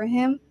refresh worked for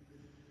him.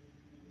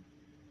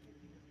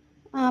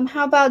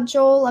 How about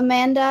Joel,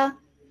 Amanda?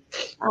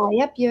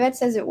 Yep, Yvette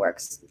says it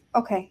works.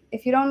 Okay.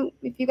 If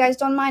you guys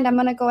don't mind, I'm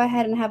going to go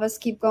ahead and have us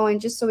keep going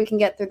just so we can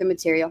get through the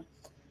material.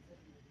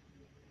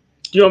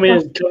 Do you want me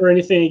to cover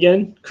anything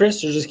again,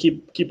 Chris, or just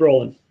keep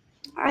rolling?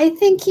 I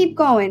think keep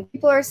going.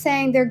 People are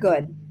saying they're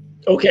good.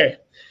 Okay.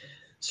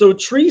 So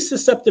tree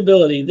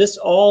susceptibility, this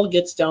all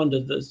gets down to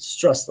the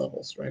stress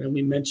levels, right? And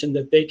we mentioned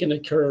that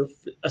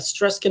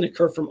stress can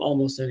occur from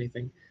almost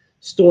anything.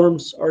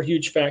 Storms are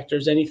huge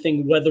factors,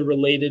 anything weather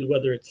related,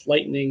 whether it's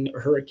lightning,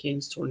 or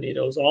hurricanes,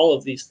 tornadoes, all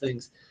of these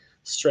things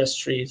stress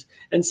trees.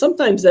 And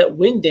sometimes that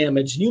wind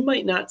damage, you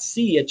might not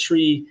see a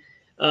tree,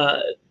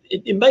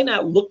 it might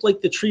not look like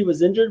the tree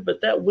was injured,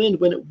 but that wind,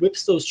 when it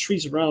whips those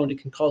trees around,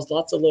 it can cause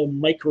lots of little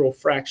micro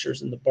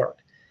fractures in the bark.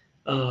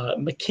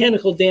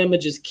 Mechanical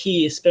damage is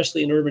key,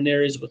 especially in urban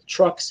areas with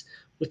trucks,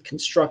 with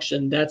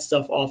construction. That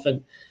stuff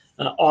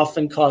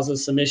often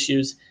causes some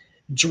issues.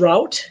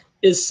 Drought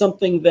is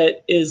something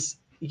that is,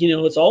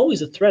 it's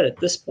always a threat at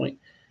this point.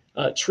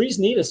 Trees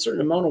need a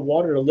certain amount of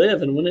water to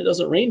live, and when it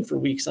doesn't rain for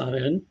weeks on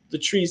end, the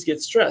trees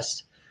get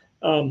stressed.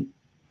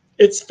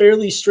 It's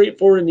fairly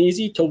straightforward and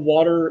easy to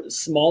water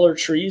smaller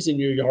trees in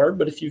your yard,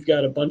 but if you've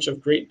got a bunch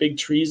of great big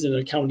trees in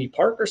a county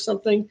park or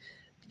something,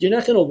 you're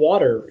not going to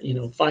water,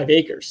 5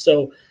 acres.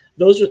 So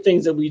those are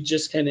things that we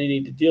just kind of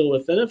need to deal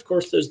with. And of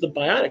course, there's the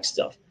biotic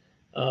stuff.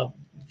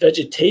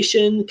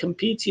 Vegetation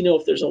competes.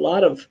 If there's a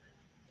lot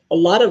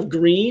of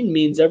green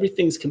means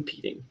everything's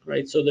competing,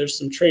 right? So there's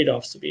some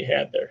trade-offs to be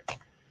had there.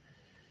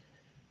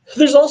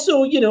 There's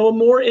also,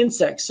 more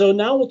insects. So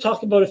now we'll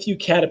talk about a few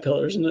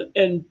caterpillars,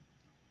 and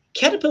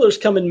caterpillars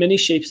come in many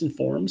shapes and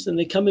forms, and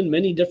they come in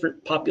many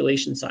different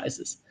population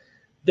sizes.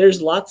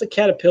 There's lots of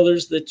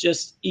caterpillars that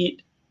just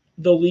eat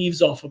the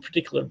leaves off a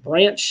particular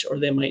branch, or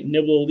they might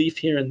nibble a leaf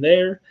here and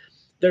there.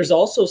 There's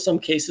also some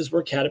cases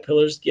where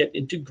caterpillars get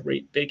into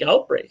great big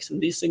outbreaks,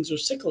 and these things are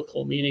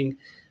cyclical, meaning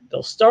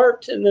they'll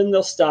start and then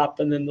they'll stop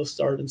and then they'll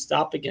start and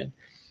stop again.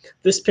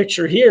 This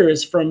picture here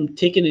is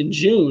taken in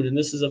June, and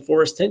this is a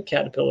forest tent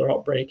caterpillar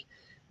outbreak.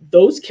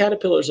 Those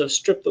caterpillars have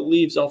stripped the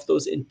leaves off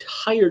those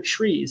entire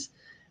trees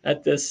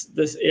at this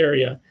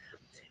area.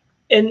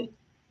 And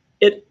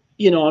it,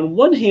 on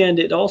one hand,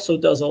 it also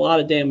does a lot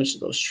of damage to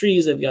those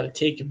trees. They've got to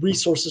take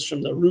resources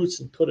from the roots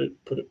and put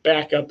it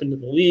back up into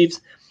the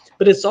leaves.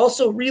 But it's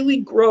also really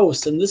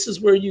gross, and this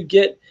is where you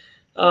get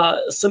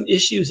some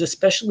issues,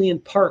 especially in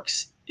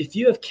parks. If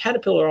you have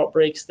caterpillar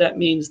outbreaks, that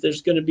means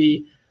there's going to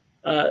be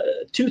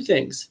two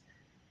things.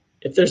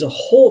 If there's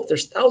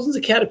thousands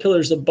of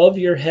caterpillars above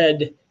your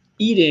head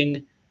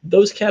eating,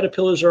 those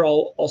caterpillars are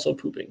also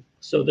pooping.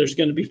 So there's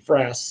going to be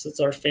frass. That's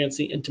our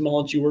fancy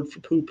entomology word for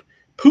poop.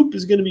 Poop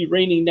is going to be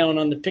raining down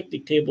on the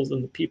picnic tables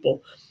and the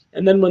people.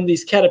 And then when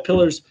these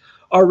caterpillars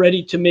are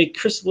ready to make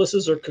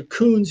chrysalises or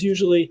cocoons,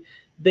 usually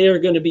they are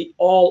going to be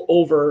all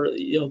over,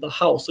 the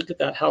house. Look at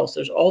that house.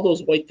 There's all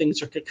those white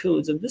things are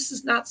cocoons. And this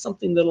is not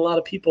something that a lot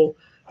of people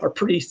are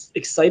pretty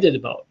excited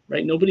about,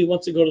 right? Nobody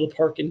wants to go to the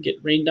park and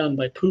get rained on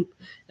by poop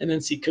and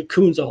then see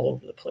cocoons all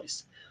over the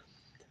place.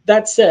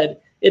 That said,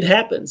 it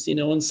happens,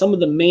 and some of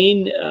the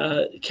main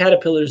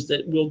caterpillars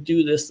that will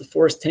do this, the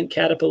forest tent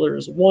caterpillar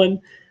is one.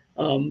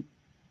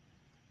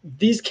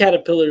 These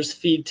caterpillars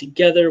feed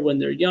together when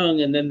they're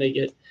young, and then they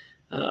get,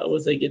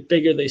 as they get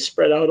bigger, they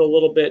spread out a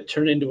little bit,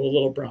 turn into a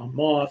little brown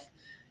moth.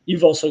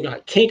 You've also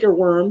got canker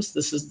worms.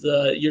 This is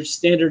your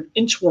standard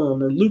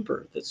inchworm or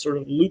looper that sort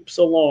of loops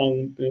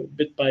along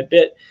bit by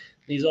bit.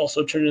 These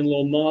also turn into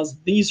little moths.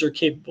 These are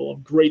capable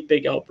of great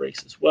big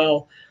outbreaks as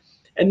well.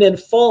 And then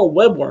fall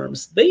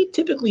webworms, they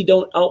typically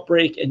don't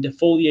outbreak and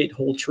defoliate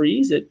whole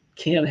trees. It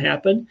can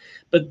happen,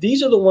 but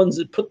these are the ones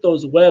that put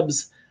those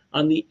webs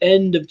on the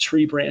end of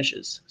tree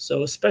branches.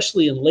 So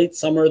especially in late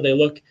summer, they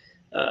look,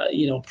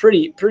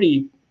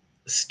 pretty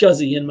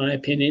scuzzy in my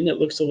opinion. It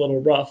looks a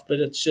little rough, but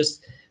it's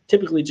just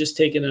typically just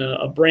taking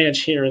a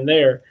branch here and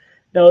there.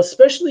 Now,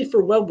 especially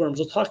for webworms,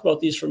 we'll talk about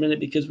these for a minute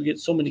because we get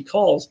so many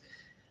calls.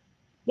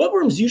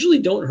 Webworms usually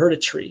don't hurt a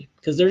tree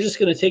because they're just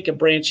going to take a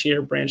branch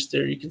here, branch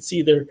there. You can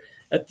see they're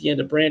at the end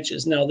of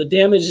branches. Now, the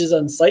damage is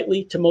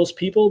unsightly to most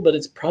people, but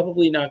it's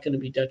probably not going to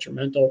be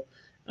detrimental.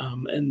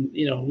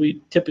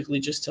 We typically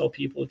just tell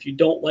people if you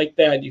don't like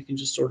that, you can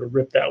just sort of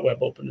rip that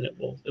web open and it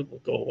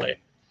will go away.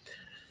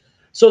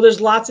 So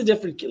there's lots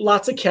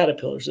of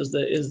caterpillars is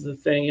the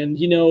thing. And,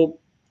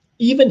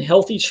 even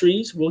healthy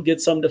trees will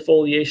get some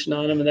defoliation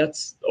on them, and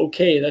that's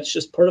okay. That's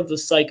just part of the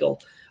cycle.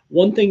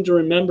 One thing to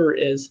remember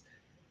is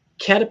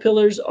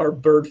caterpillars are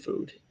bird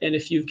food. And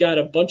if you've got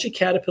a bunch of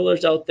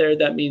caterpillars out there,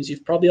 that means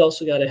you've probably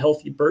also got a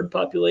healthy bird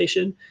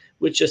population,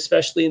 which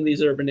especially in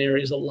these urban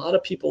areas, a lot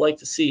of people like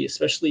to see,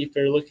 especially if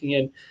they're looking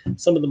in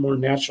some of the more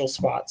natural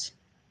spots,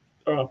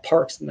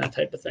 parks and that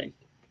type of thing.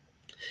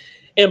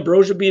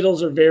 Ambrosia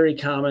beetles are very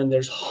common.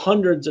 There's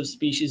hundreds of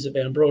species of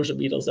ambrosia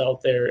beetles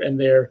out there, and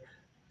they're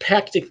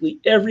practically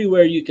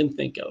everywhere you can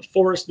think of.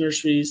 Forest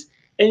nurseries,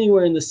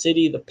 anywhere in the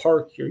city, the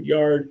park, your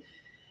yard,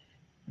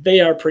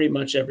 they are pretty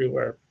much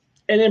everywhere.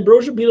 And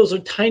ambrosia beetles are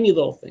tiny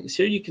little things.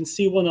 Here you can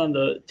see one on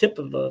the tip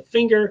of a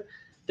finger.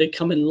 They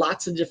come in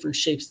lots of different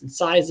shapes and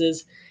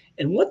sizes.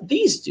 And what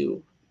these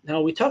do,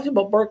 now we talked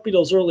about bark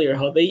beetles earlier,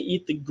 how they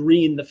eat the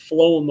green, the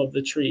phloem of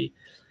the tree.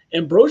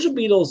 Ambrosia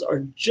beetles are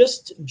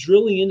just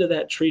drilling into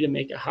that tree to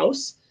make a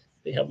house.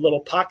 They have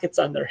little pockets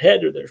on their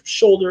head or their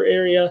shoulder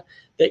area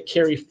that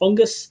carry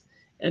fungus.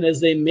 And as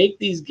they make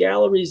these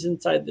galleries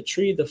inside the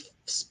tree, the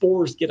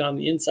spores get on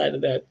the inside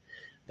of that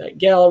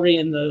gallery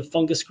and the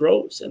fungus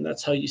grows. And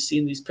that's how you see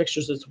in these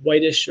pictures, it's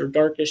whitish or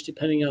darkish,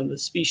 depending on the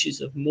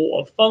species of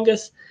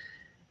fungus.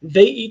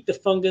 They eat the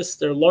fungus,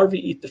 their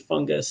larvae eat the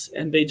fungus,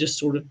 and they just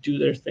sort of do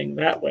their thing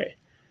that way.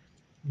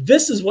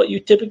 This is what you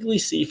typically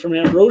see from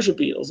ambrosia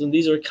beetles. And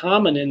these are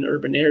common in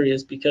urban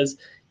areas because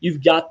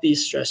you've got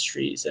these stressed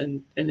trees,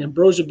 and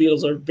ambrosia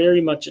beetles are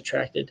very much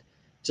attracted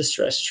to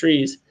stressed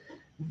trees.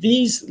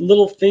 These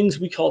little things,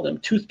 we call them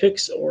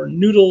toothpicks or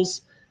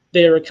noodles.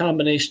 They are a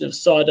combination of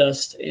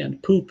sawdust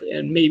and poop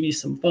and maybe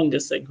some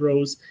fungus that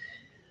grows.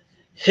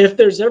 If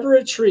there's ever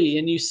a tree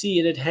and you see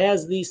it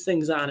has these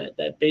things on it,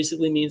 that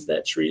basically means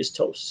that tree is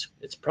toast.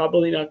 It's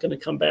probably not going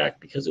to come back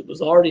because it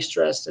was already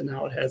stressed and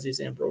now it has these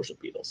ambrosia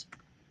beetles.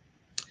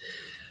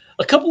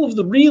 A couple of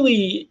the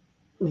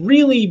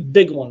really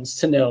big ones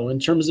to know in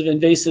terms of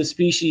invasive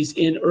species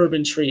in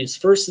urban trees.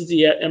 First is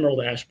the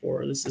emerald ash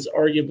borer. This is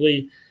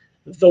arguably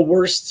the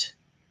worst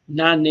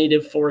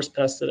non-native forest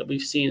pest that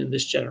we've seen in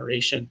this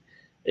generation.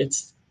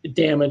 Its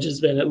damage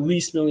has been at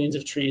least millions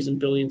of trees and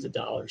billions of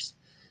dollars.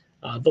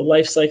 The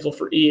life cycle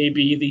for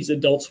EAB, these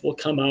adults will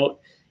come out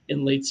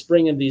in late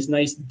spring in these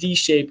nice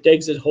D-shaped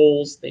exit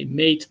holes. They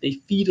mate, they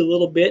feed a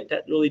little bit.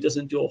 That really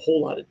doesn't do a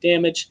whole lot of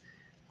damage.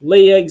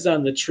 Lay eggs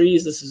on the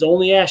trees. This is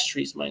only ash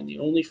trees, mind you,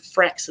 only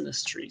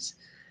fraxinous trees.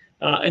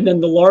 And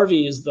then the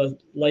larvae is the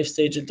life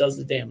stage that does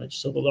the damage.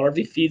 So the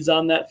larvae feeds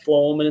on that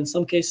phloem, and in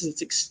some cases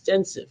it's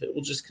extensive. It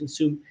will just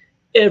consume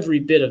every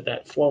bit of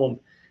that phloem.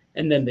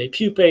 And then they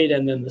pupate,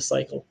 and then the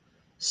cycle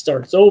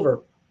starts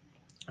over.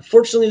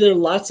 Fortunately, there are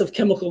lots of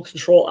chemical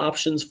control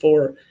options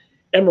for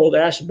emerald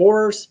ash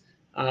borers.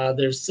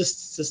 There's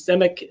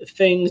systemic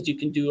things. You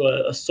can do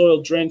a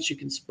soil drench. You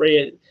can spray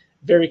it.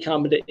 Very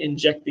common to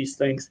inject these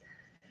things.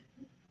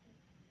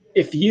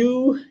 If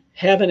you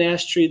have an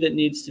ash tree that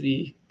needs to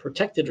be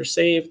protected or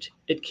saved,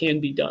 it can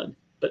be done.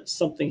 But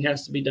something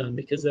has to be done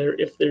because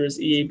if there is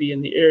EAB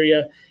in the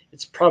area,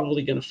 it's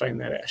probably going to find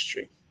that ash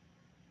tree.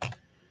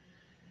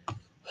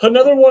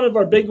 Another one of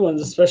our big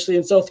ones, especially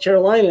in South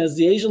Carolina, is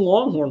the Asian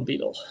longhorn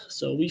beetle.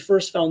 So we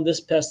first found this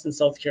pest in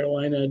South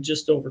Carolina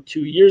just over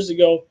 2 years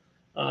ago.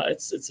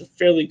 It's a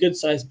fairly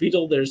good-sized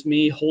beetle. There's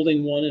me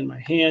holding one in my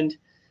hand.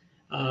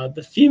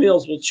 The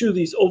females will chew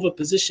these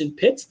oviposition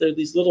pits. They're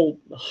these little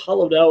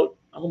hollowed-out,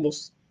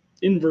 almost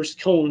inverse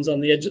cones on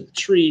the edge of the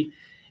tree.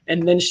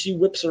 And then she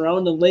whips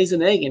around and lays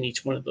an egg in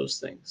each one of those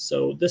things.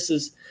 So this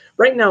is,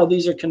 right now,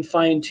 these are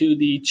confined to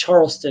the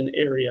Charleston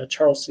area,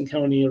 Charleston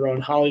County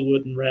around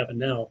Hollywood and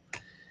Ravenel.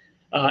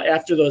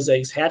 After those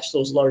eggs hatch,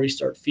 those larvae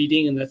start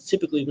feeding, and that's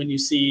typically when you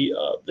see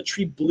the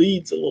tree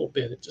bleeds a little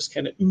bit. It just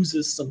kind of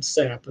oozes some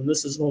sap, and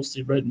this is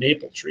mostly red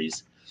maple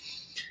trees.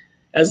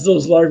 As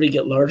those larvae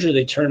get larger,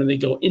 they turn and they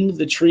go into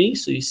the tree.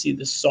 So you see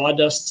the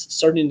sawdust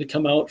starting to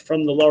come out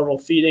from the larval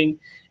feeding.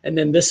 And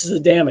then this is the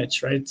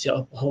damage, right? It's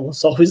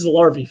almost always the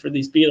larvae for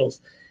these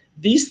beetles.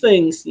 These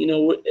things, you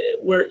know,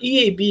 where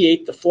EAB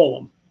ate the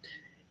phloem,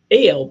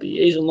 ALB,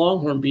 Asian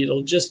longhorn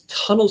beetle, just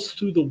tunnels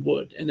through the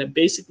wood, and it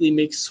basically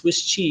makes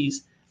Swiss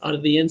cheese out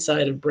of the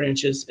inside of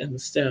branches and the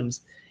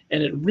stems.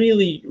 And it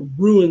really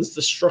ruins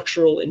the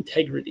structural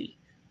integrity,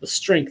 the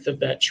strength of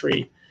that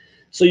tree.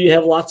 So you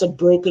have lots of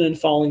broken and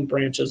falling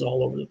branches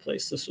all over the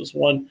place. This was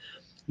one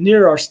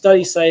near our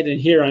study site, and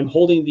here I'm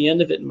holding the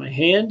end of it in my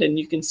hand, and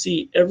you can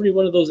see every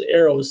one of those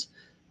arrows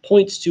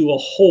points to a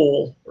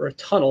hole or a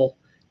tunnel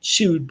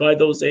chewed by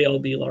those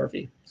ALB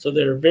larvae. So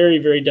they're very,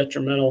 very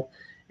detrimental,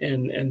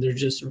 and they're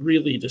just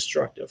really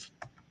destructive.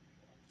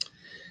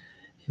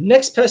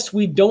 Next pest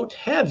we don't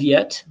have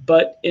yet,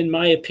 but in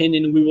my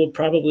opinion, we will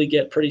probably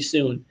get pretty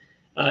soon,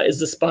 is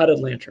the spotted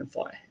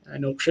lanternfly. I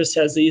know Chris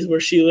has these where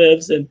she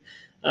lives, and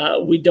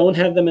we don't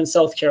have them in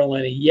South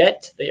Carolina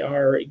yet. They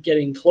are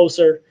getting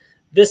closer.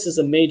 This is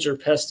a major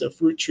pest of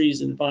fruit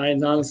trees and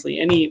vines. Honestly,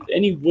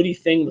 any woody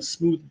thing with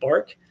smooth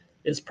bark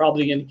is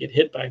probably going to get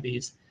hit by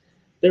these.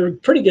 They're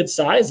pretty good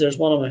size. There's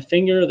one on my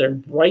finger. They're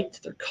bright.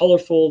 They're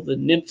colorful. The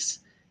nymphs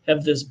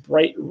have this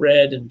bright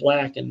red and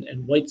black and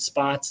white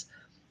spots.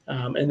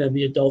 And then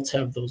the adults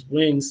have those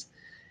wings.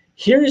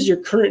 Here is your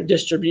current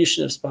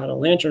distribution of spotted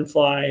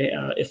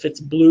lanternfly. If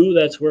it's blue,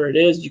 that's where it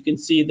is. You can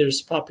see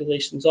there's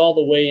populations all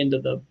the way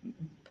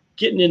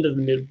getting into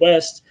the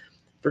Midwest,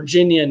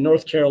 Virginia and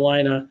North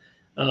Carolina,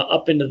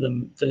 up into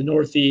the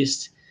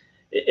Northeast.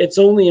 It's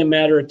only a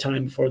matter of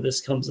time before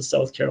this comes to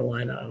South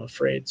Carolina, I'm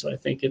afraid. So I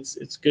think it's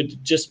good to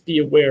just be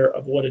aware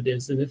of what it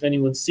is. And if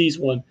anyone sees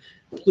one,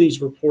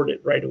 please report it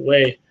right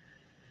away.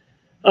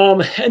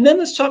 And then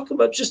let's talk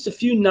about just a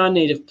few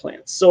non-native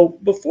plants. So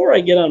before I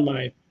get on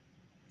my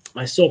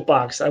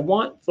soapbox, I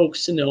want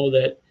folks to know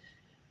that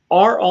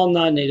are all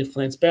non-native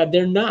plants bad?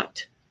 They're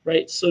not,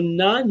 right? So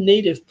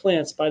non-native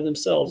plants by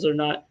themselves are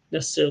not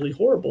necessarily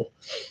horrible.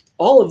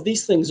 All of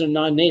these things are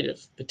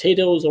non-native.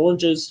 Potatoes,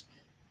 oranges,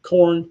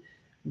 corn.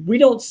 We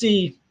don't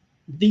see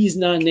these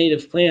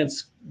non-native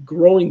plants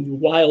growing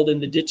wild in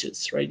the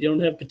ditches, right? You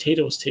don't have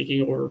potatoes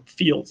taking over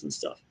fields and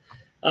stuff.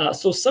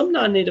 So some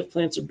non-native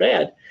plants are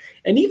bad.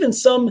 And even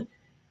some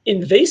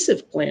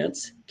invasive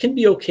plants can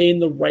be okay in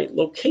the right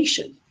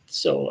location.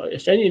 So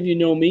if any of you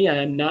know me, I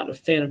am not a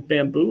fan of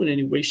bamboo in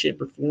any way,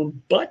 shape, or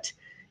form. But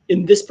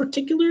in this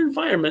particular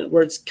environment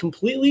where it's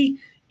completely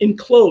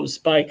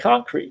enclosed by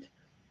concrete,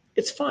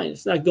 it's fine.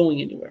 It's not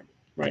going anywhere,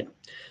 right?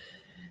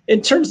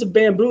 In terms of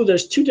bamboo,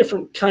 there's two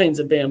different kinds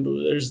of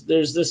bamboo.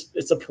 There's this,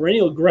 it's a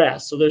perennial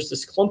grass. So there's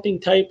this clumping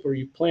type where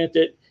you plant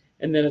it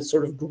and then it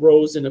sort of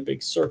grows in a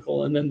big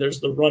circle. And then there's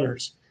the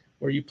runners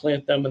where you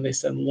plant them and they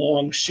send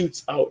long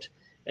shoots out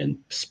and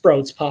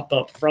sprouts pop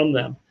up from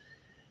them.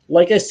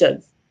 Like I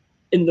said,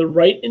 in the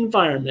right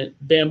environment,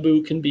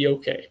 bamboo can be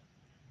okay.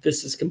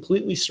 this is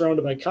completely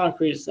surrounded by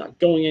concrete. It's not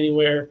going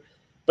anywhere.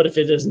 But if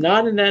it is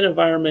not in that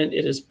environment,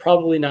 it is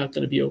probably not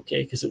going to be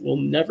okay, because it will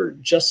never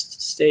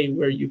just stay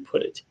where you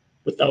put it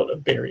without a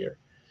barrier.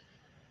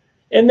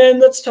 And then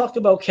let's talk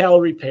about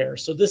calorie pear.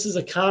 So this is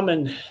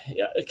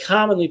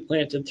commonly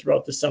planted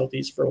throughout the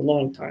Southeast for a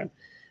long time,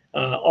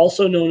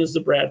 also known as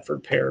the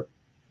Bradford pear.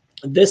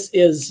 This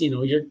is,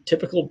 your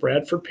typical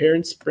Bradford pear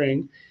in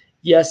spring.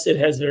 Yes, it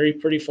has very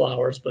pretty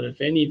flowers, but if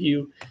any of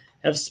you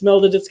have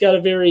smelled it, it's got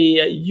a very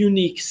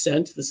unique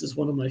scent. This is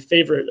one of my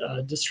favorite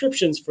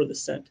descriptions for the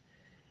scent.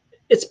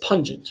 It's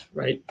pungent,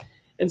 right?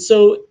 And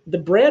so the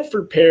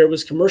Bradford pear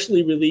was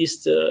commercially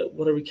released,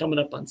 what are we coming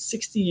up on,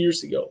 60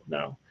 years ago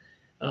now.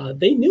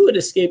 They knew it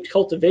escaped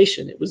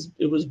cultivation. It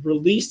was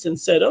released and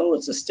said, oh,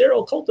 it's a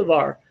sterile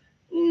cultivar.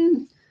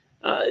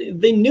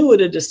 They knew it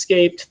had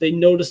escaped. They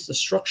noticed the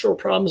structural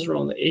problems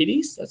around the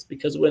 80s. That's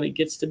because when it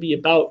gets to be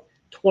about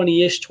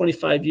 20-ish,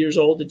 25 years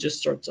old, it just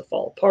starts to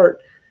fall apart.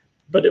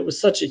 But it was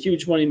such a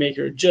huge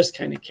moneymaker, it just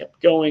kind of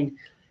kept going.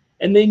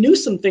 And they knew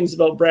some things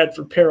about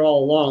Bradford pear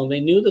all along. They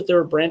knew that there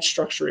were branch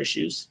structure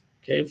issues.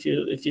 Okay, if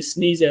you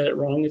sneeze at it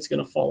wrong, it's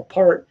going to fall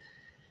apart.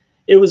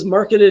 It was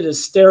marketed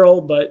as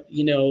sterile, but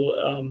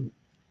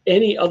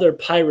any other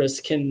pyrus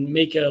can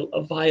make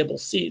a viable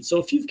seed. So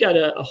if you've got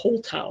a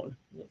whole town,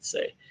 let's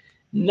say,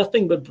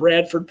 nothing but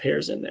Bradford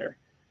pears in there,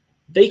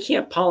 they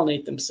can't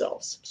pollinate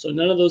themselves. So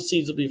none of those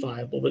seeds will be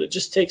viable. But it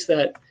just takes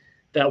that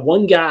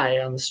one guy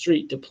on the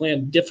street to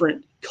plant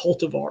different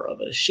cultivar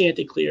of it, a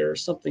Chanticleer or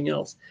something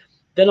else.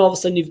 Then all of a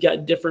sudden you've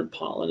got different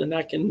pollen, and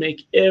that can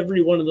make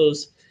every one of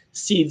those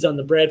seeds on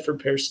the Bradford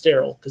pear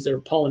sterile because they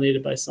were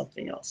pollinated by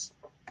something else.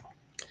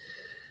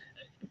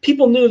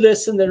 People knew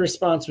this, and their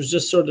response was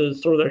just sort of to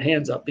throw their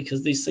hands up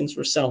because these things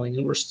were selling,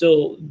 and we're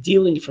still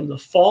dealing from the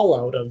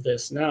fallout of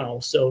this now.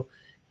 So,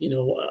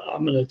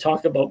 I'm going to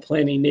talk about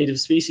planting native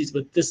species,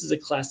 but this is a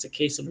classic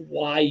case of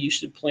why I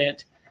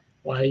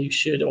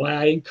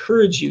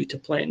encourage you to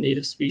plant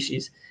native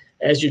species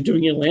as you're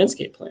doing your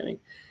landscape planning.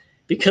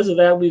 Because of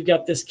that, we've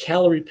got this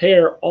calorie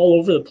pear all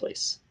over the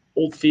place.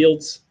 Old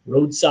fields,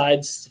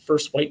 roadsides, the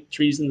first white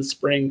trees in the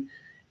spring,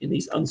 in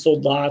these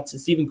unsold lots.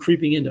 It's even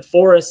creeping into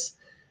forests.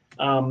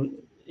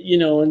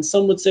 And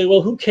some would say,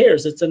 well, who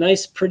cares? It's a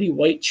nice, pretty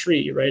white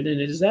tree, right? And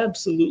it is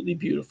absolutely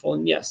beautiful.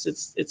 And yes,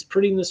 it's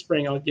pretty in the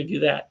spring. I'll give you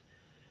that.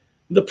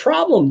 The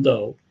problem,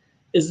 though,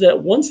 is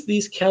that once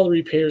these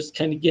calorie pears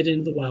kind of get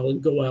into the wild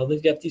and go wild,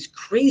 they've got these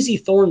crazy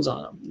thorns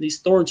on them. These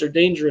thorns are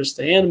dangerous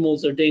to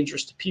animals. They're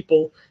dangerous to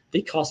people.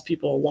 They cost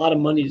people a lot of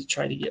money to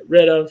try to get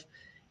rid of,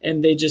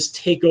 and they just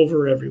take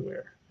over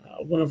everywhere.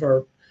 One of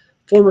our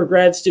former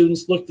grad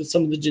students looked at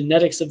some of the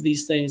genetics of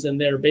these things, and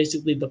they're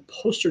basically the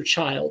poster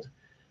child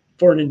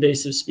for an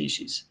invasive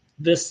species.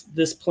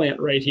 This plant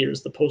right here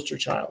is the poster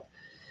child.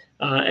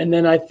 And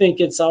then I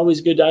think it's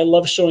always good. I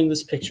love showing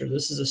this picture.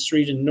 This is a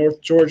street in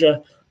North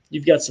Georgia.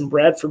 You've got some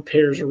Bradford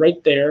pears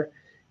right there.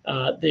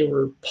 They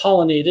were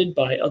pollinated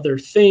by other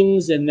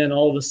things, and then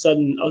all of a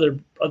sudden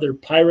other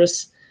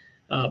pyrus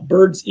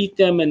birds eat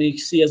them, and you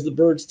see as the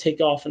birds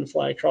take off and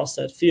fly across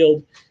that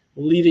field,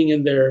 leaving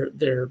in their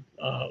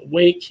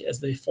wake as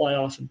they fly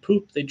off and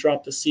poop, they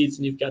drop the seeds,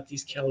 and you've got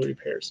these calorie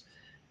pears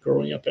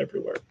growing up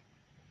everywhere.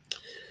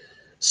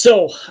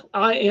 So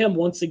I am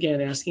once again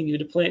asking you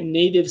to plant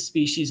native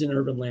species in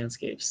urban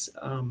landscapes.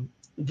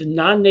 The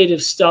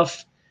non-native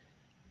stuff,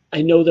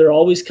 I know they're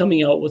always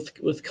coming out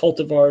with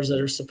cultivars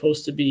that are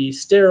supposed to be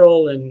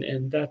sterile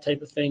and that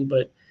type of thing,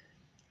 but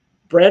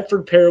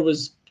Bradford pear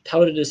was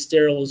touted as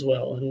sterile as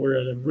well, and we're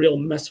at a real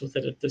mess with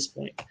it at this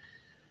point.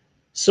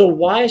 So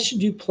why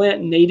should you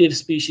plant native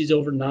species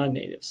over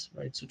non-natives,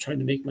 right? So trying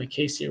to make my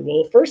case here.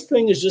 Well, the first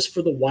thing is just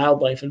for the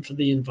wildlife and for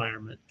the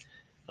environment.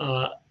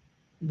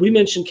 We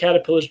mentioned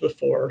caterpillars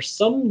before.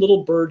 Some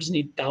little birds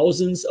need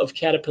thousands of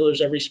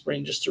caterpillars every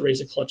spring just to raise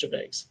a clutch of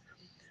eggs.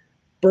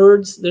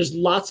 Birds, there's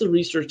lots of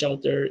research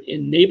out there.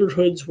 In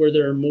neighborhoods where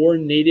there are more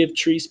native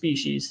tree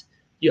species,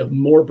 you have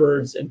more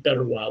birds and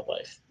better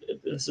wildlife.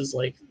 This is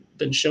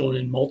been shown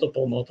in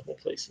multiple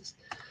places.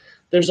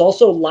 There's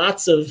also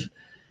lots of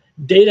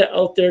data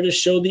out there to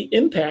show the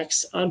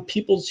impacts on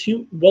people's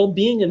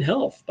well-being and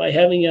health by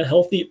having a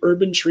healthy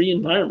urban tree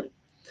environment.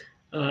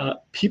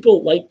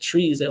 People like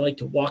trees. They like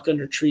to walk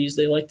under trees.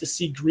 They like to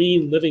see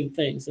green living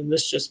things, and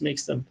this just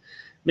makes them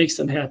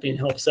happy and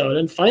helps out.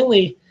 And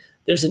finally,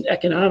 there's an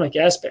economic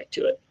aspect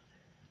to it.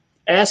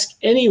 Ask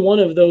any one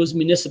of those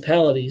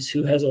municipalities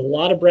who has a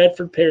lot of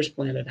Bradford pears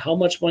planted how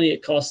much money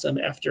it costs them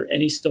after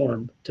any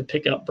storm to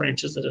pick up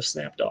branches that have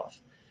snapped off.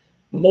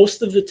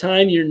 Most of the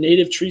time, your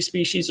native tree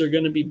species are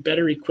going to be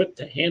better equipped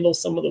to handle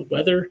some of the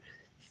weather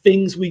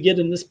things we get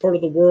in this part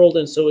of the world,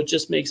 and so it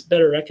just makes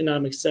better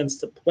economic sense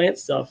to plant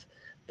stuff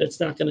that's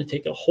not going to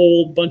take a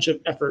whole bunch of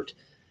effort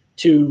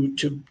to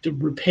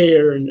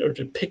repair or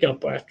to pick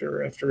up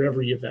after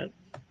every event.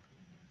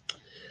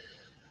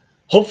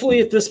 Hopefully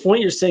at this point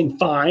you're saying,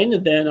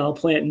 fine, then I'll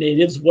plant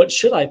natives. What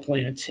should I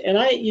plant? And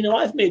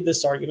I've made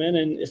this argument,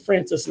 and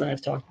Francis and I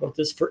have talked about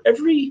this. For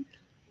every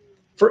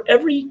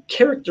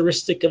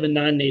characteristic of a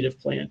non-native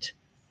plant,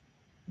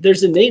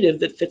 there's a native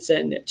that fits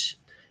that niche.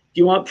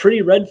 Do you want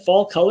pretty red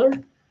fall color?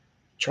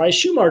 Try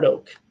Shumard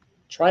oak.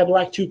 Try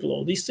black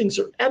tupelo. These things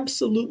are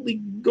absolutely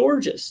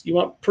gorgeous. You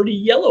want pretty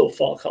yellow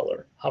fall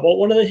color? How about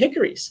one of the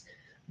hickories?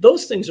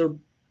 Those things are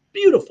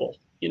beautiful,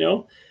 you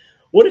know.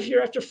 What if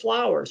you're after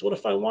flowers? What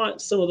if I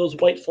want some of those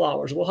white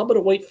flowers? Well, how about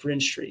a white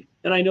fringe tree?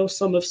 And I know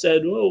some have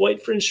said, well, a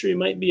white fringe tree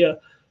might be a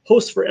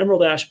host for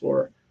emerald ash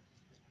borer.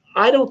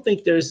 I don't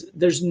think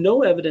there's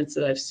no evidence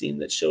that I've seen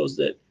that shows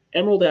that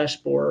emerald ash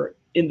borer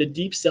in the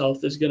deep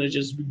south is going to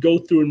just go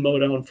through and mow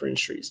down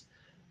fringe trees.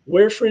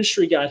 Where fringe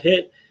tree got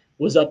hit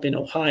was up in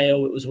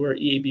Ohio. It was where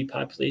EAB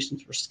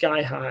populations were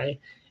sky high.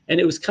 And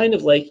it was kind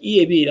of like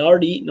EAB had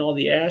already eaten all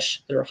the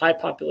ash. There were high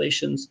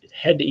populations. It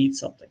had to eat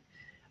something.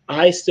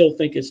 I still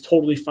think it's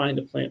totally fine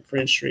to plant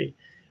fringe tree.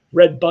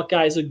 Red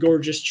buckeye is a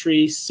gorgeous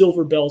tree.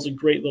 Silver bell is a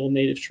great little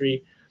native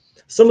tree.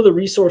 Some of the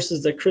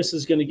resources that Chris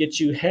is going to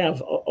get you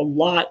have a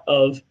lot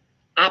of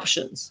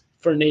options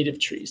for native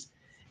trees.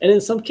 And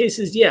in some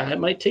cases, yeah, it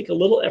might take a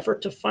little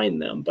effort to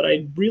find them, but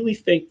I really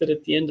think that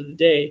at the end of the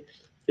day,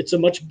 it's a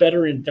much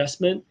better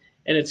investment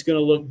and it's going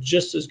to look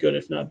just as good,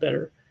 if not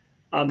better,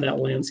 on that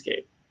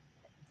landscape.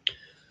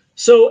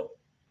 So,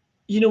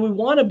 you know, we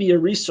want to be a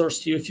resource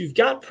to you. If you've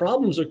got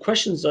problems or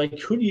questions like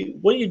what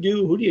do you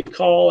do? Who do you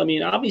call? I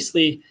mean,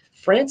 obviously,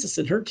 Frances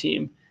and her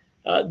team,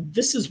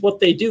 this is what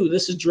they do.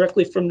 This is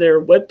directly from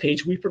their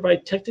webpage. We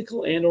provide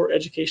technical and or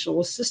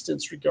educational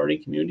assistance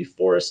regarding community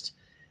forest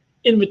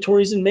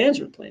inventories and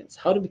management plans,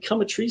 how to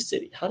become a tree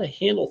city, how to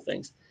handle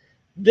things.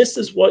 This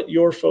is what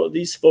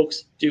these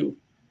folks do.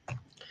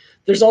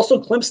 There's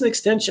also Clemson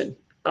Extension.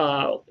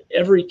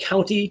 Every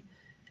county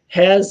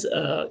has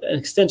an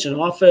extension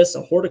office,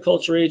 a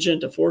horticulture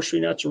agent, a forestry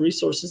natural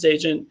resources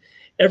agent.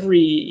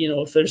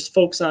 If there's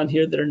folks on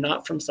here that are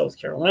not from South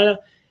Carolina,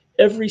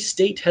 every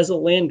state has a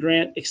land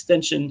grant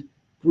extension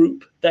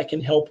group that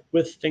can help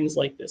with things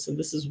like this. And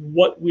this is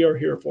what we are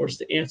here for, is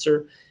to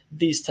answer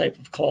these type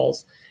of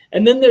calls.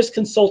 And then there's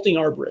consulting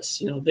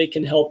arborists. You know, they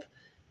can help.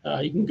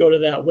 You can go to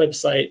that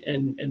website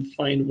and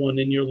find one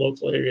in your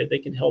local area. They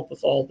can help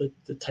with all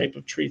the type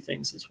of tree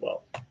things as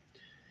well.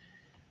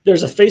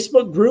 There's a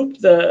Facebook group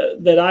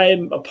that I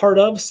am a part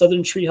of,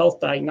 Southern Tree Health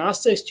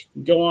Diagnostics. You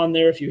can go on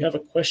there if you have a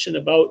question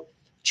about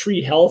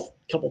tree health,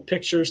 a couple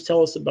pictures,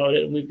 tell us about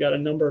it. And we've got a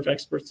number of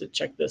experts that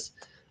check this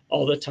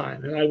all the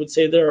time. And I would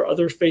say there are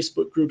other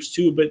Facebook groups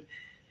too, but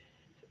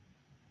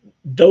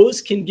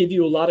those can give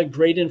you a lot of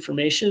great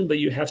information, but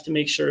you have to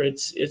make sure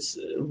it's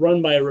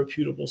run by a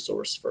reputable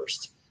source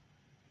first.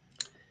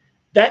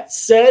 That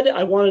said,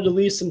 I wanted to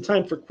leave some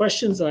time for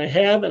questions, and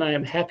I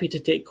am happy to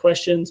take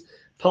questions.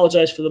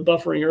 Apologize for the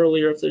buffering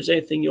earlier. If there's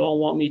anything you all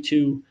want me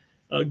to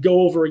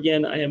go over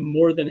again, I am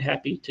more than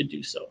happy to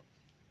do so.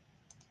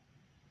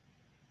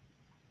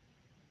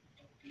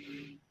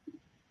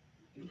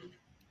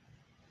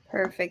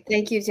 Perfect.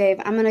 Thank you,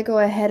 Dave. I'm going to go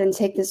ahead and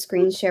take the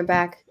screen share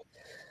back.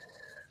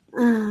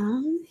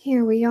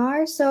 Here we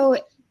are. So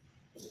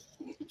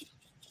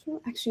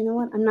actually, you know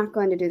what? I'm not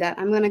going to do that.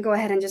 I'm going to go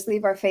ahead and just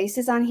leave our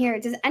faces on here.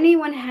 Does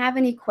anyone have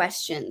any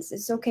questions?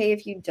 It's okay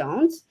if you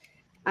don't.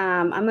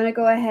 I'm going to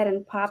go ahead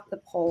and pop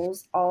the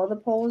polls, all the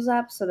polls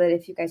up, so that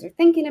if you guys are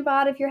thinking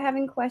about, if you're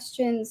having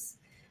questions,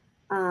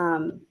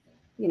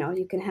 you know,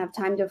 you can have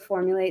time to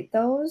formulate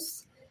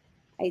those.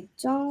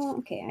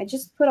 Okay, I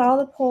just put all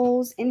the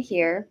polls in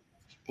here,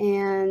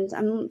 and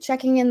I'm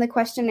checking in the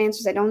question and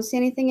answers. I don't see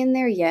anything in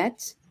there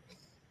yet.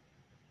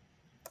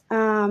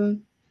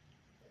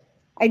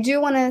 I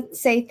do want to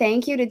say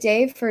thank you to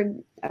Dave for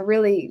a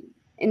really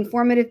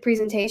informative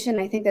presentation.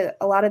 I think that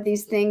a lot of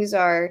these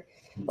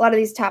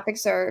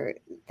topics are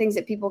things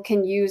that people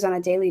can use on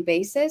a daily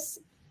basis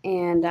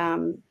and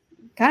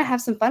kind of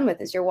have some fun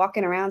with as you're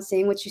walking around,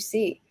 seeing what you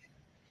see.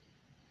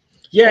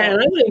 Yeah,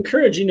 and I would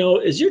encourage, you know,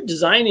 as you're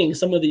designing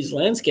some of these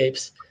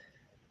landscapes,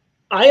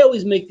 I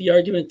always make the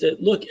argument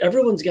that, look,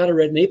 everyone's got a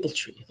red maple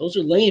tree. Those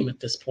are lame at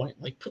this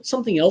point. Like, put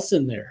something else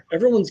in there.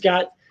 Everyone's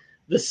got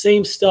the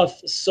same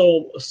stuff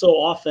so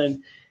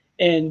often.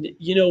 And,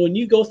 you know, when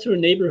you go through a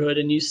neighborhood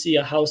and you see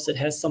a house that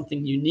has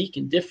something unique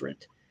and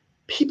different,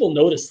 people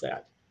notice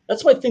that.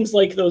 That's why things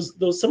like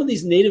some of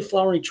these native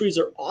flowering trees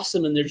are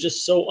awesome, and they're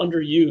just so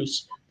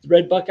underused. The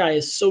red buckeye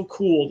is so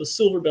cool. The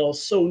silver bell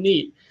is so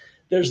neat.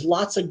 There's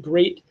lots of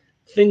great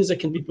things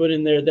that can be put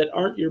in there that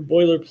aren't your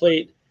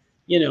boilerplate,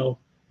 you know,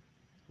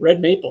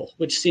 red maple,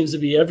 which seems to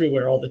be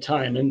everywhere all the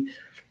time. And,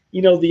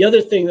 you know, the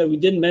other thing that we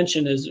didn't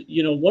mention is,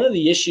 you know, one of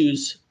the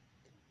issues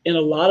in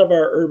a lot of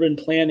our urban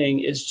planning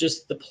is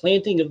just the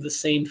planting of the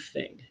same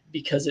thing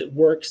because it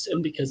works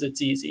and because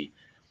it's easy.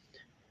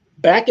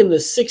 Back in the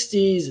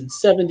 60s and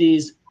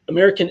 70s,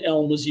 American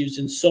elm was used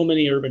in so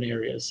many urban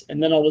areas.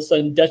 And then all of a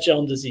sudden, Dutch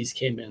elm disease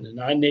came in, a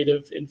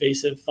non-native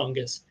invasive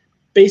fungus,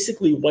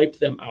 basically wiped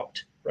them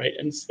out, right?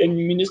 And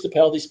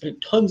municipalities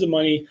spent tons of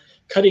money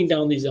cutting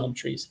down these elm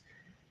trees.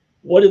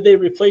 What did they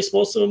replace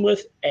most of them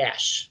with?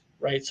 Ash,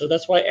 right? So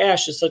that's why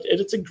ash is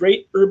it's a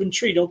great urban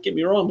tree, don't get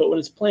me wrong, but when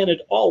it's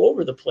planted all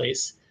over the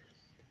place,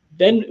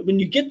 Then when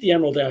you get the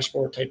emerald ash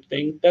borer type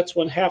thing, that's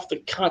when half the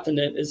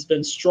continent has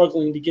been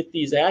struggling to get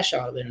these ash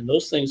out of there. And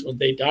those things, when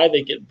they die,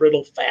 they get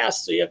brittle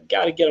fast. So you've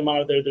got to get them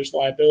out of there. There's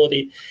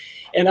liability.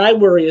 And I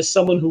worry, as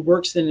someone who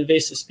works in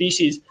invasive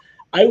species,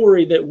 I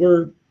worry that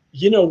we're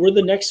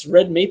the next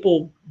red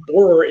maple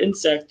borer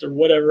insect or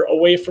whatever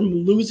away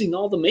from losing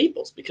all the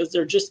maples because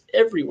they're just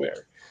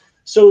everywhere.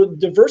 So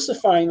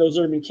diversifying those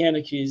urban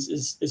canopies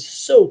is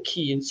so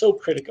key and so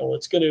critical.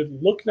 It's going to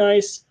look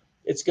nice.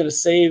 It's going to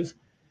save,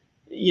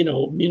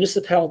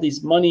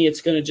 municipalities money.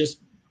 It's going to just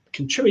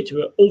contribute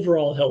to an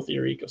overall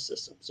healthier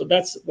ecosystem. So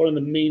that's one of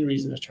the main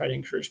reasons I try to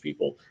encourage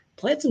people.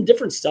 Plant some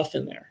different stuff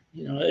in there.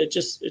 It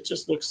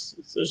just looks,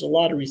 there's a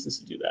lot of reasons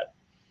to do that.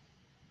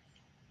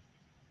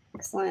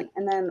 Excellent.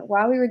 And then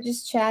while we were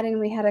just chatting,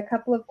 we had a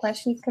couple of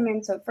questions come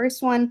in. So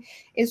first one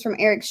is from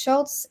Eric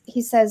Schultz.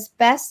 He says,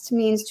 best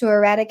means to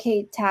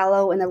eradicate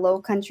tallow in the low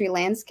country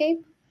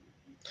landscape.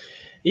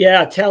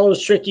 Yeah, tallow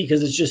is tricky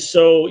because it's just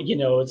so,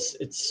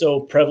 it's so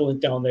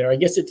prevalent down there. I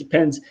guess it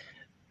depends.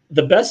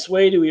 The best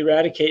way to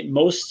eradicate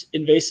most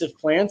invasive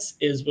plants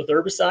is with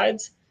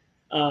herbicides.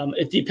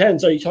 It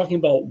depends. Are you talking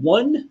about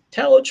one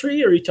tallow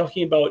tree or are you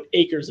talking about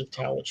acres of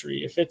tallow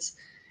tree?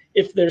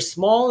 If they're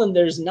small and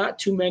there's not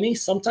too many,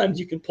 sometimes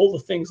you can pull the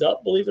things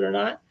up, believe it or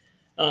not.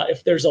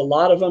 If there's a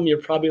lot of them,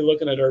 you're probably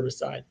looking at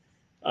herbicide.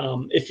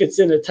 If it's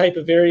in a type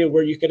of area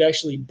where you could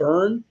actually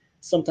burn,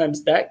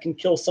 sometimes that can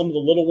kill some of the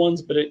little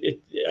ones, but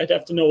I'd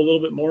have to know a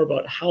little bit more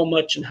about how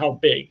much and how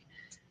big.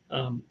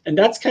 And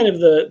that's kind of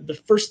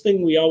the first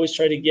thing we always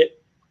try to get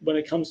when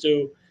it comes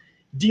to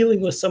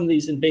dealing with some of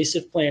these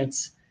invasive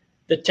plants.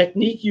 The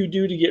technique you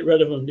do to get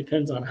rid of them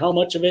depends on how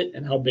much of it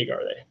and how big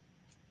are they.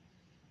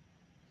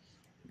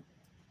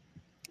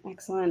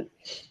 Excellent.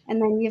 And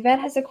then Yvette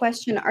has a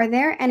question. Are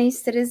there any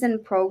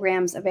citizen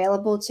programs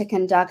available to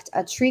conduct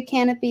a tree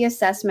canopy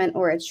assessment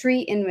or a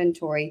tree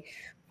inventory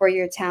for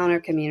your town or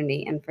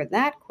community? And for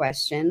that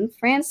question,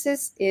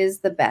 Francis is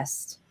the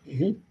best.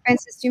 Mm-hmm.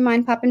 Francis, do you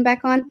mind popping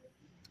back on?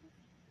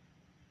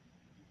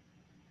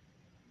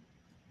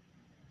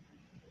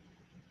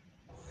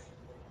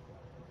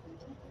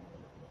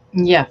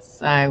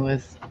 Yes, I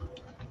was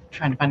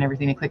trying to find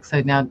everything to click.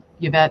 So now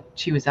Yvette,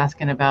 she was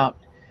asking about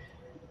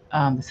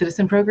the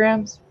citizen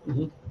programs.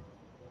 Mm-hmm.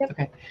 Yep.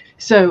 Okay.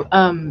 So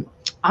I'm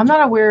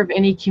not aware of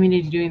any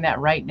community doing that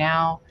right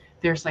now.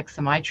 There's like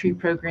some iTree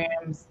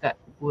programs that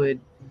would,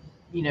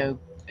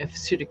 if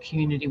should a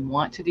community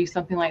want to do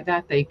something like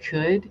that, they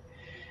could.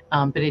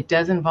 But it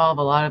does involve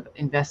a lot of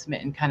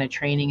investment in kind of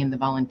training in the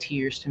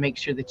volunteers to make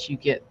sure that you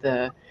get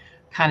the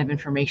kind of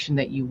information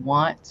that you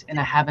want. And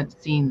I haven't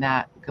seen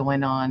that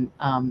going on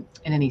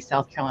in any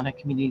South Carolina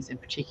communities in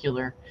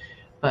particular.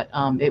 But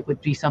it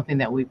would be something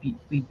that we'd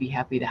be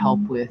happy to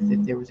help with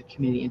if there was a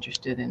community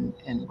interested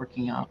in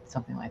working out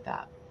something like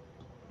that.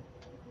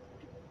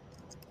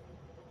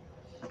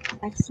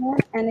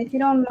 Excellent. And if you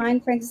don't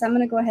mind, Francis, I'm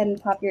going to go ahead and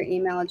pop your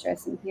email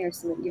address in here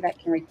so that Yvette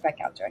can reach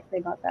back out directly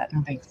about that.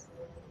 Oh, thanks.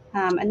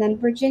 And then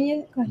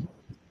Virginia, go ahead.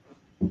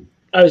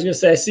 I was going to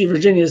say, I see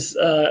Virginia's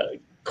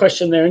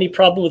question there. Any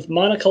problem with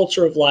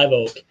monoculture of live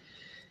oak?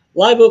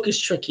 Live oak is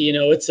tricky.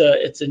 It's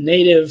a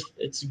native.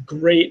 It's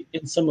great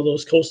in some of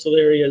those coastal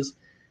areas.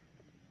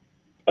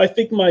 I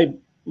think my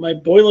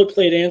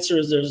boilerplate answer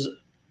is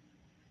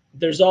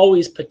there's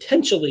always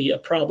potentially a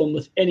problem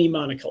with any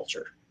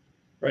monoculture,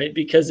 right?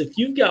 Because if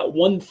you've got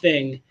one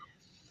thing,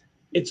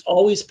 it's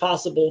always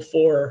possible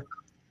for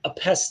a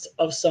pest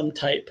of some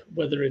type,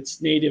 whether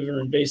it's native or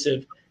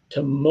invasive,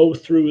 to mow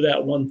through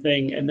that one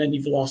thing, and then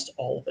you've lost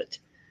all of it.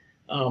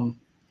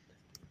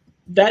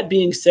 That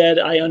being said,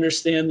 I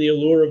understand the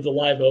allure of the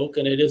live oak,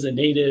 and it is a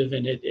native,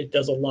 and it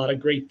does a lot of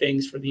great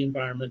things for the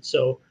environment.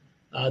 So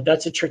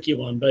that's a tricky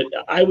one. But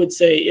I would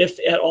say, if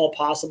at all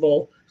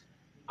possible,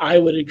 I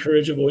would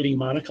encourage avoiding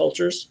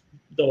monocultures,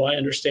 though I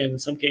understand in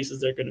some cases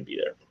they're going to be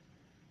there.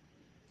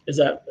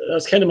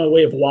 That's kind of my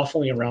way of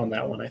waffling around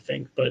that one, I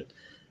think. But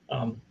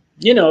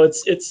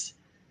it's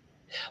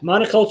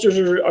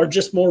monocultures are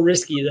just more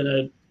risky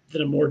than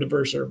a more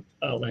diverse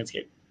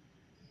landscape.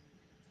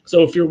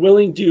 So if you're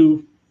willing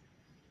to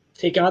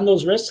take on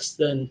those risks,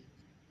 then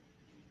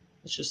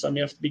it's just something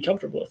you have to be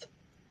comfortable with.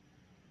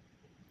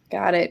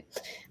 Got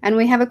it. And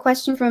we have a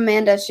question from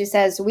Amanda. She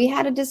says, we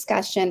had a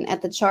discussion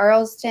at the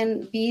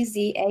Charleston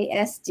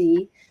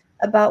BZASD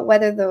about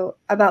whether the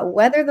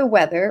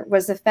weather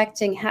was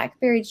affecting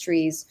hackberry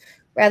trees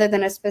rather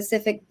than a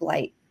specific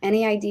blight.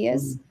 Any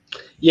ideas?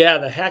 Yeah,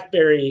 the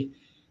hackberry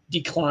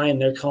decline,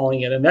 they're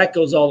calling it. And that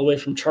goes all the way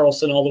from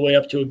Charleston all the way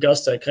up to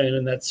Augusta, kind of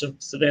in that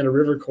Savannah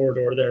River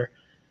corridor there.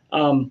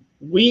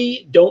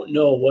 We don't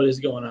know what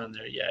is going on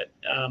there yet.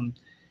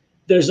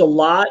 There's a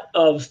lot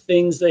of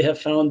things they have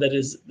found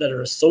that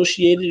are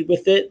associated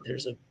with it.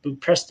 There's a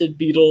buprestid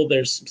beetle.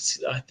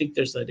 I think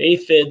there's an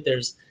aphid.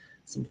 There's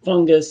some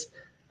fungus.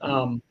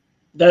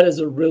 That is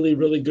a really,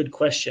 really good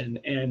question.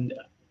 And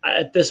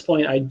at this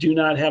point, I do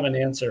not have an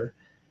answer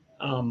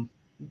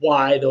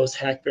why those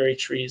hackberry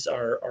trees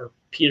are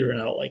petering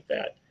out like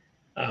that.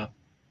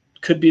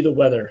 could be the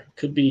weather,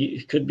 could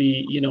be,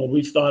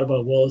 we've thought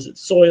about, well, is it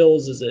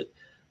soils? Is it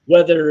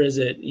weather? Is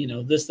it,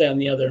 this, that,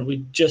 and the other? And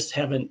we just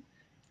haven't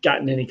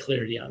gotten any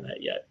clarity on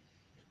that yet.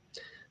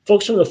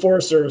 Folks from the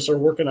Forest Service are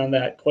working on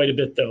that quite a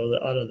bit, though,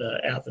 out of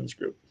the Athens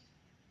group.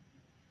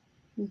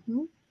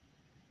 Mm-hmm.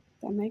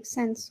 That makes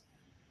sense.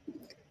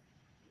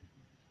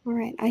 All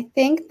right. I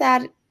think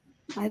that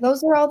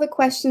those are all the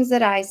questions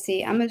that I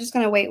see. I'm just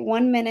going to wait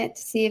 1 minute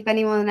to see if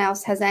anyone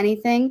else has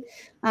anything.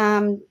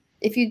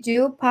 If you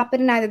do, pop it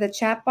in either the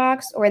chat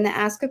box or in the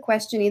ask a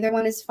question. Either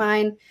one is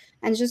fine.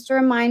 And just a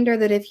reminder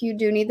that if you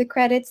do need the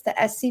credits, the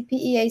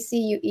SCPEAC,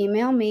 you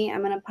email me.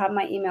 I'm going to pop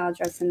my email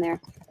address in there.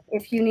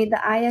 If you need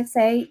the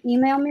ISA,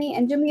 email me.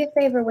 And do me a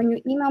favor, when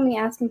you email me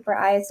asking for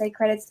ISA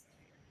credits,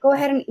 go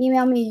ahead and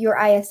email me your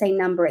ISA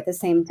number at the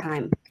same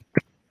time.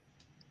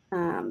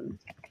 In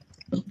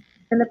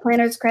the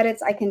planner's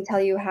credits, I can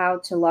tell you how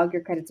to log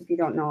your credits if you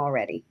don't know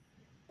already.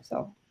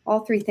 So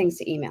all 3 things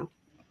to email.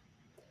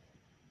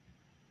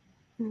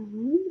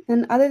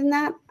 And other than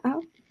that,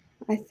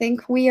 I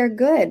think we are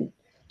good.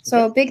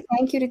 So big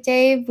thank you to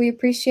Dave. We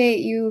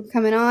appreciate you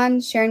coming on,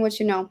 sharing what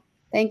you know.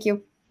 Thank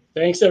you.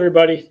 Thanks,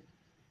 everybody.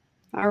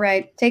 All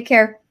right. Take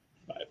care.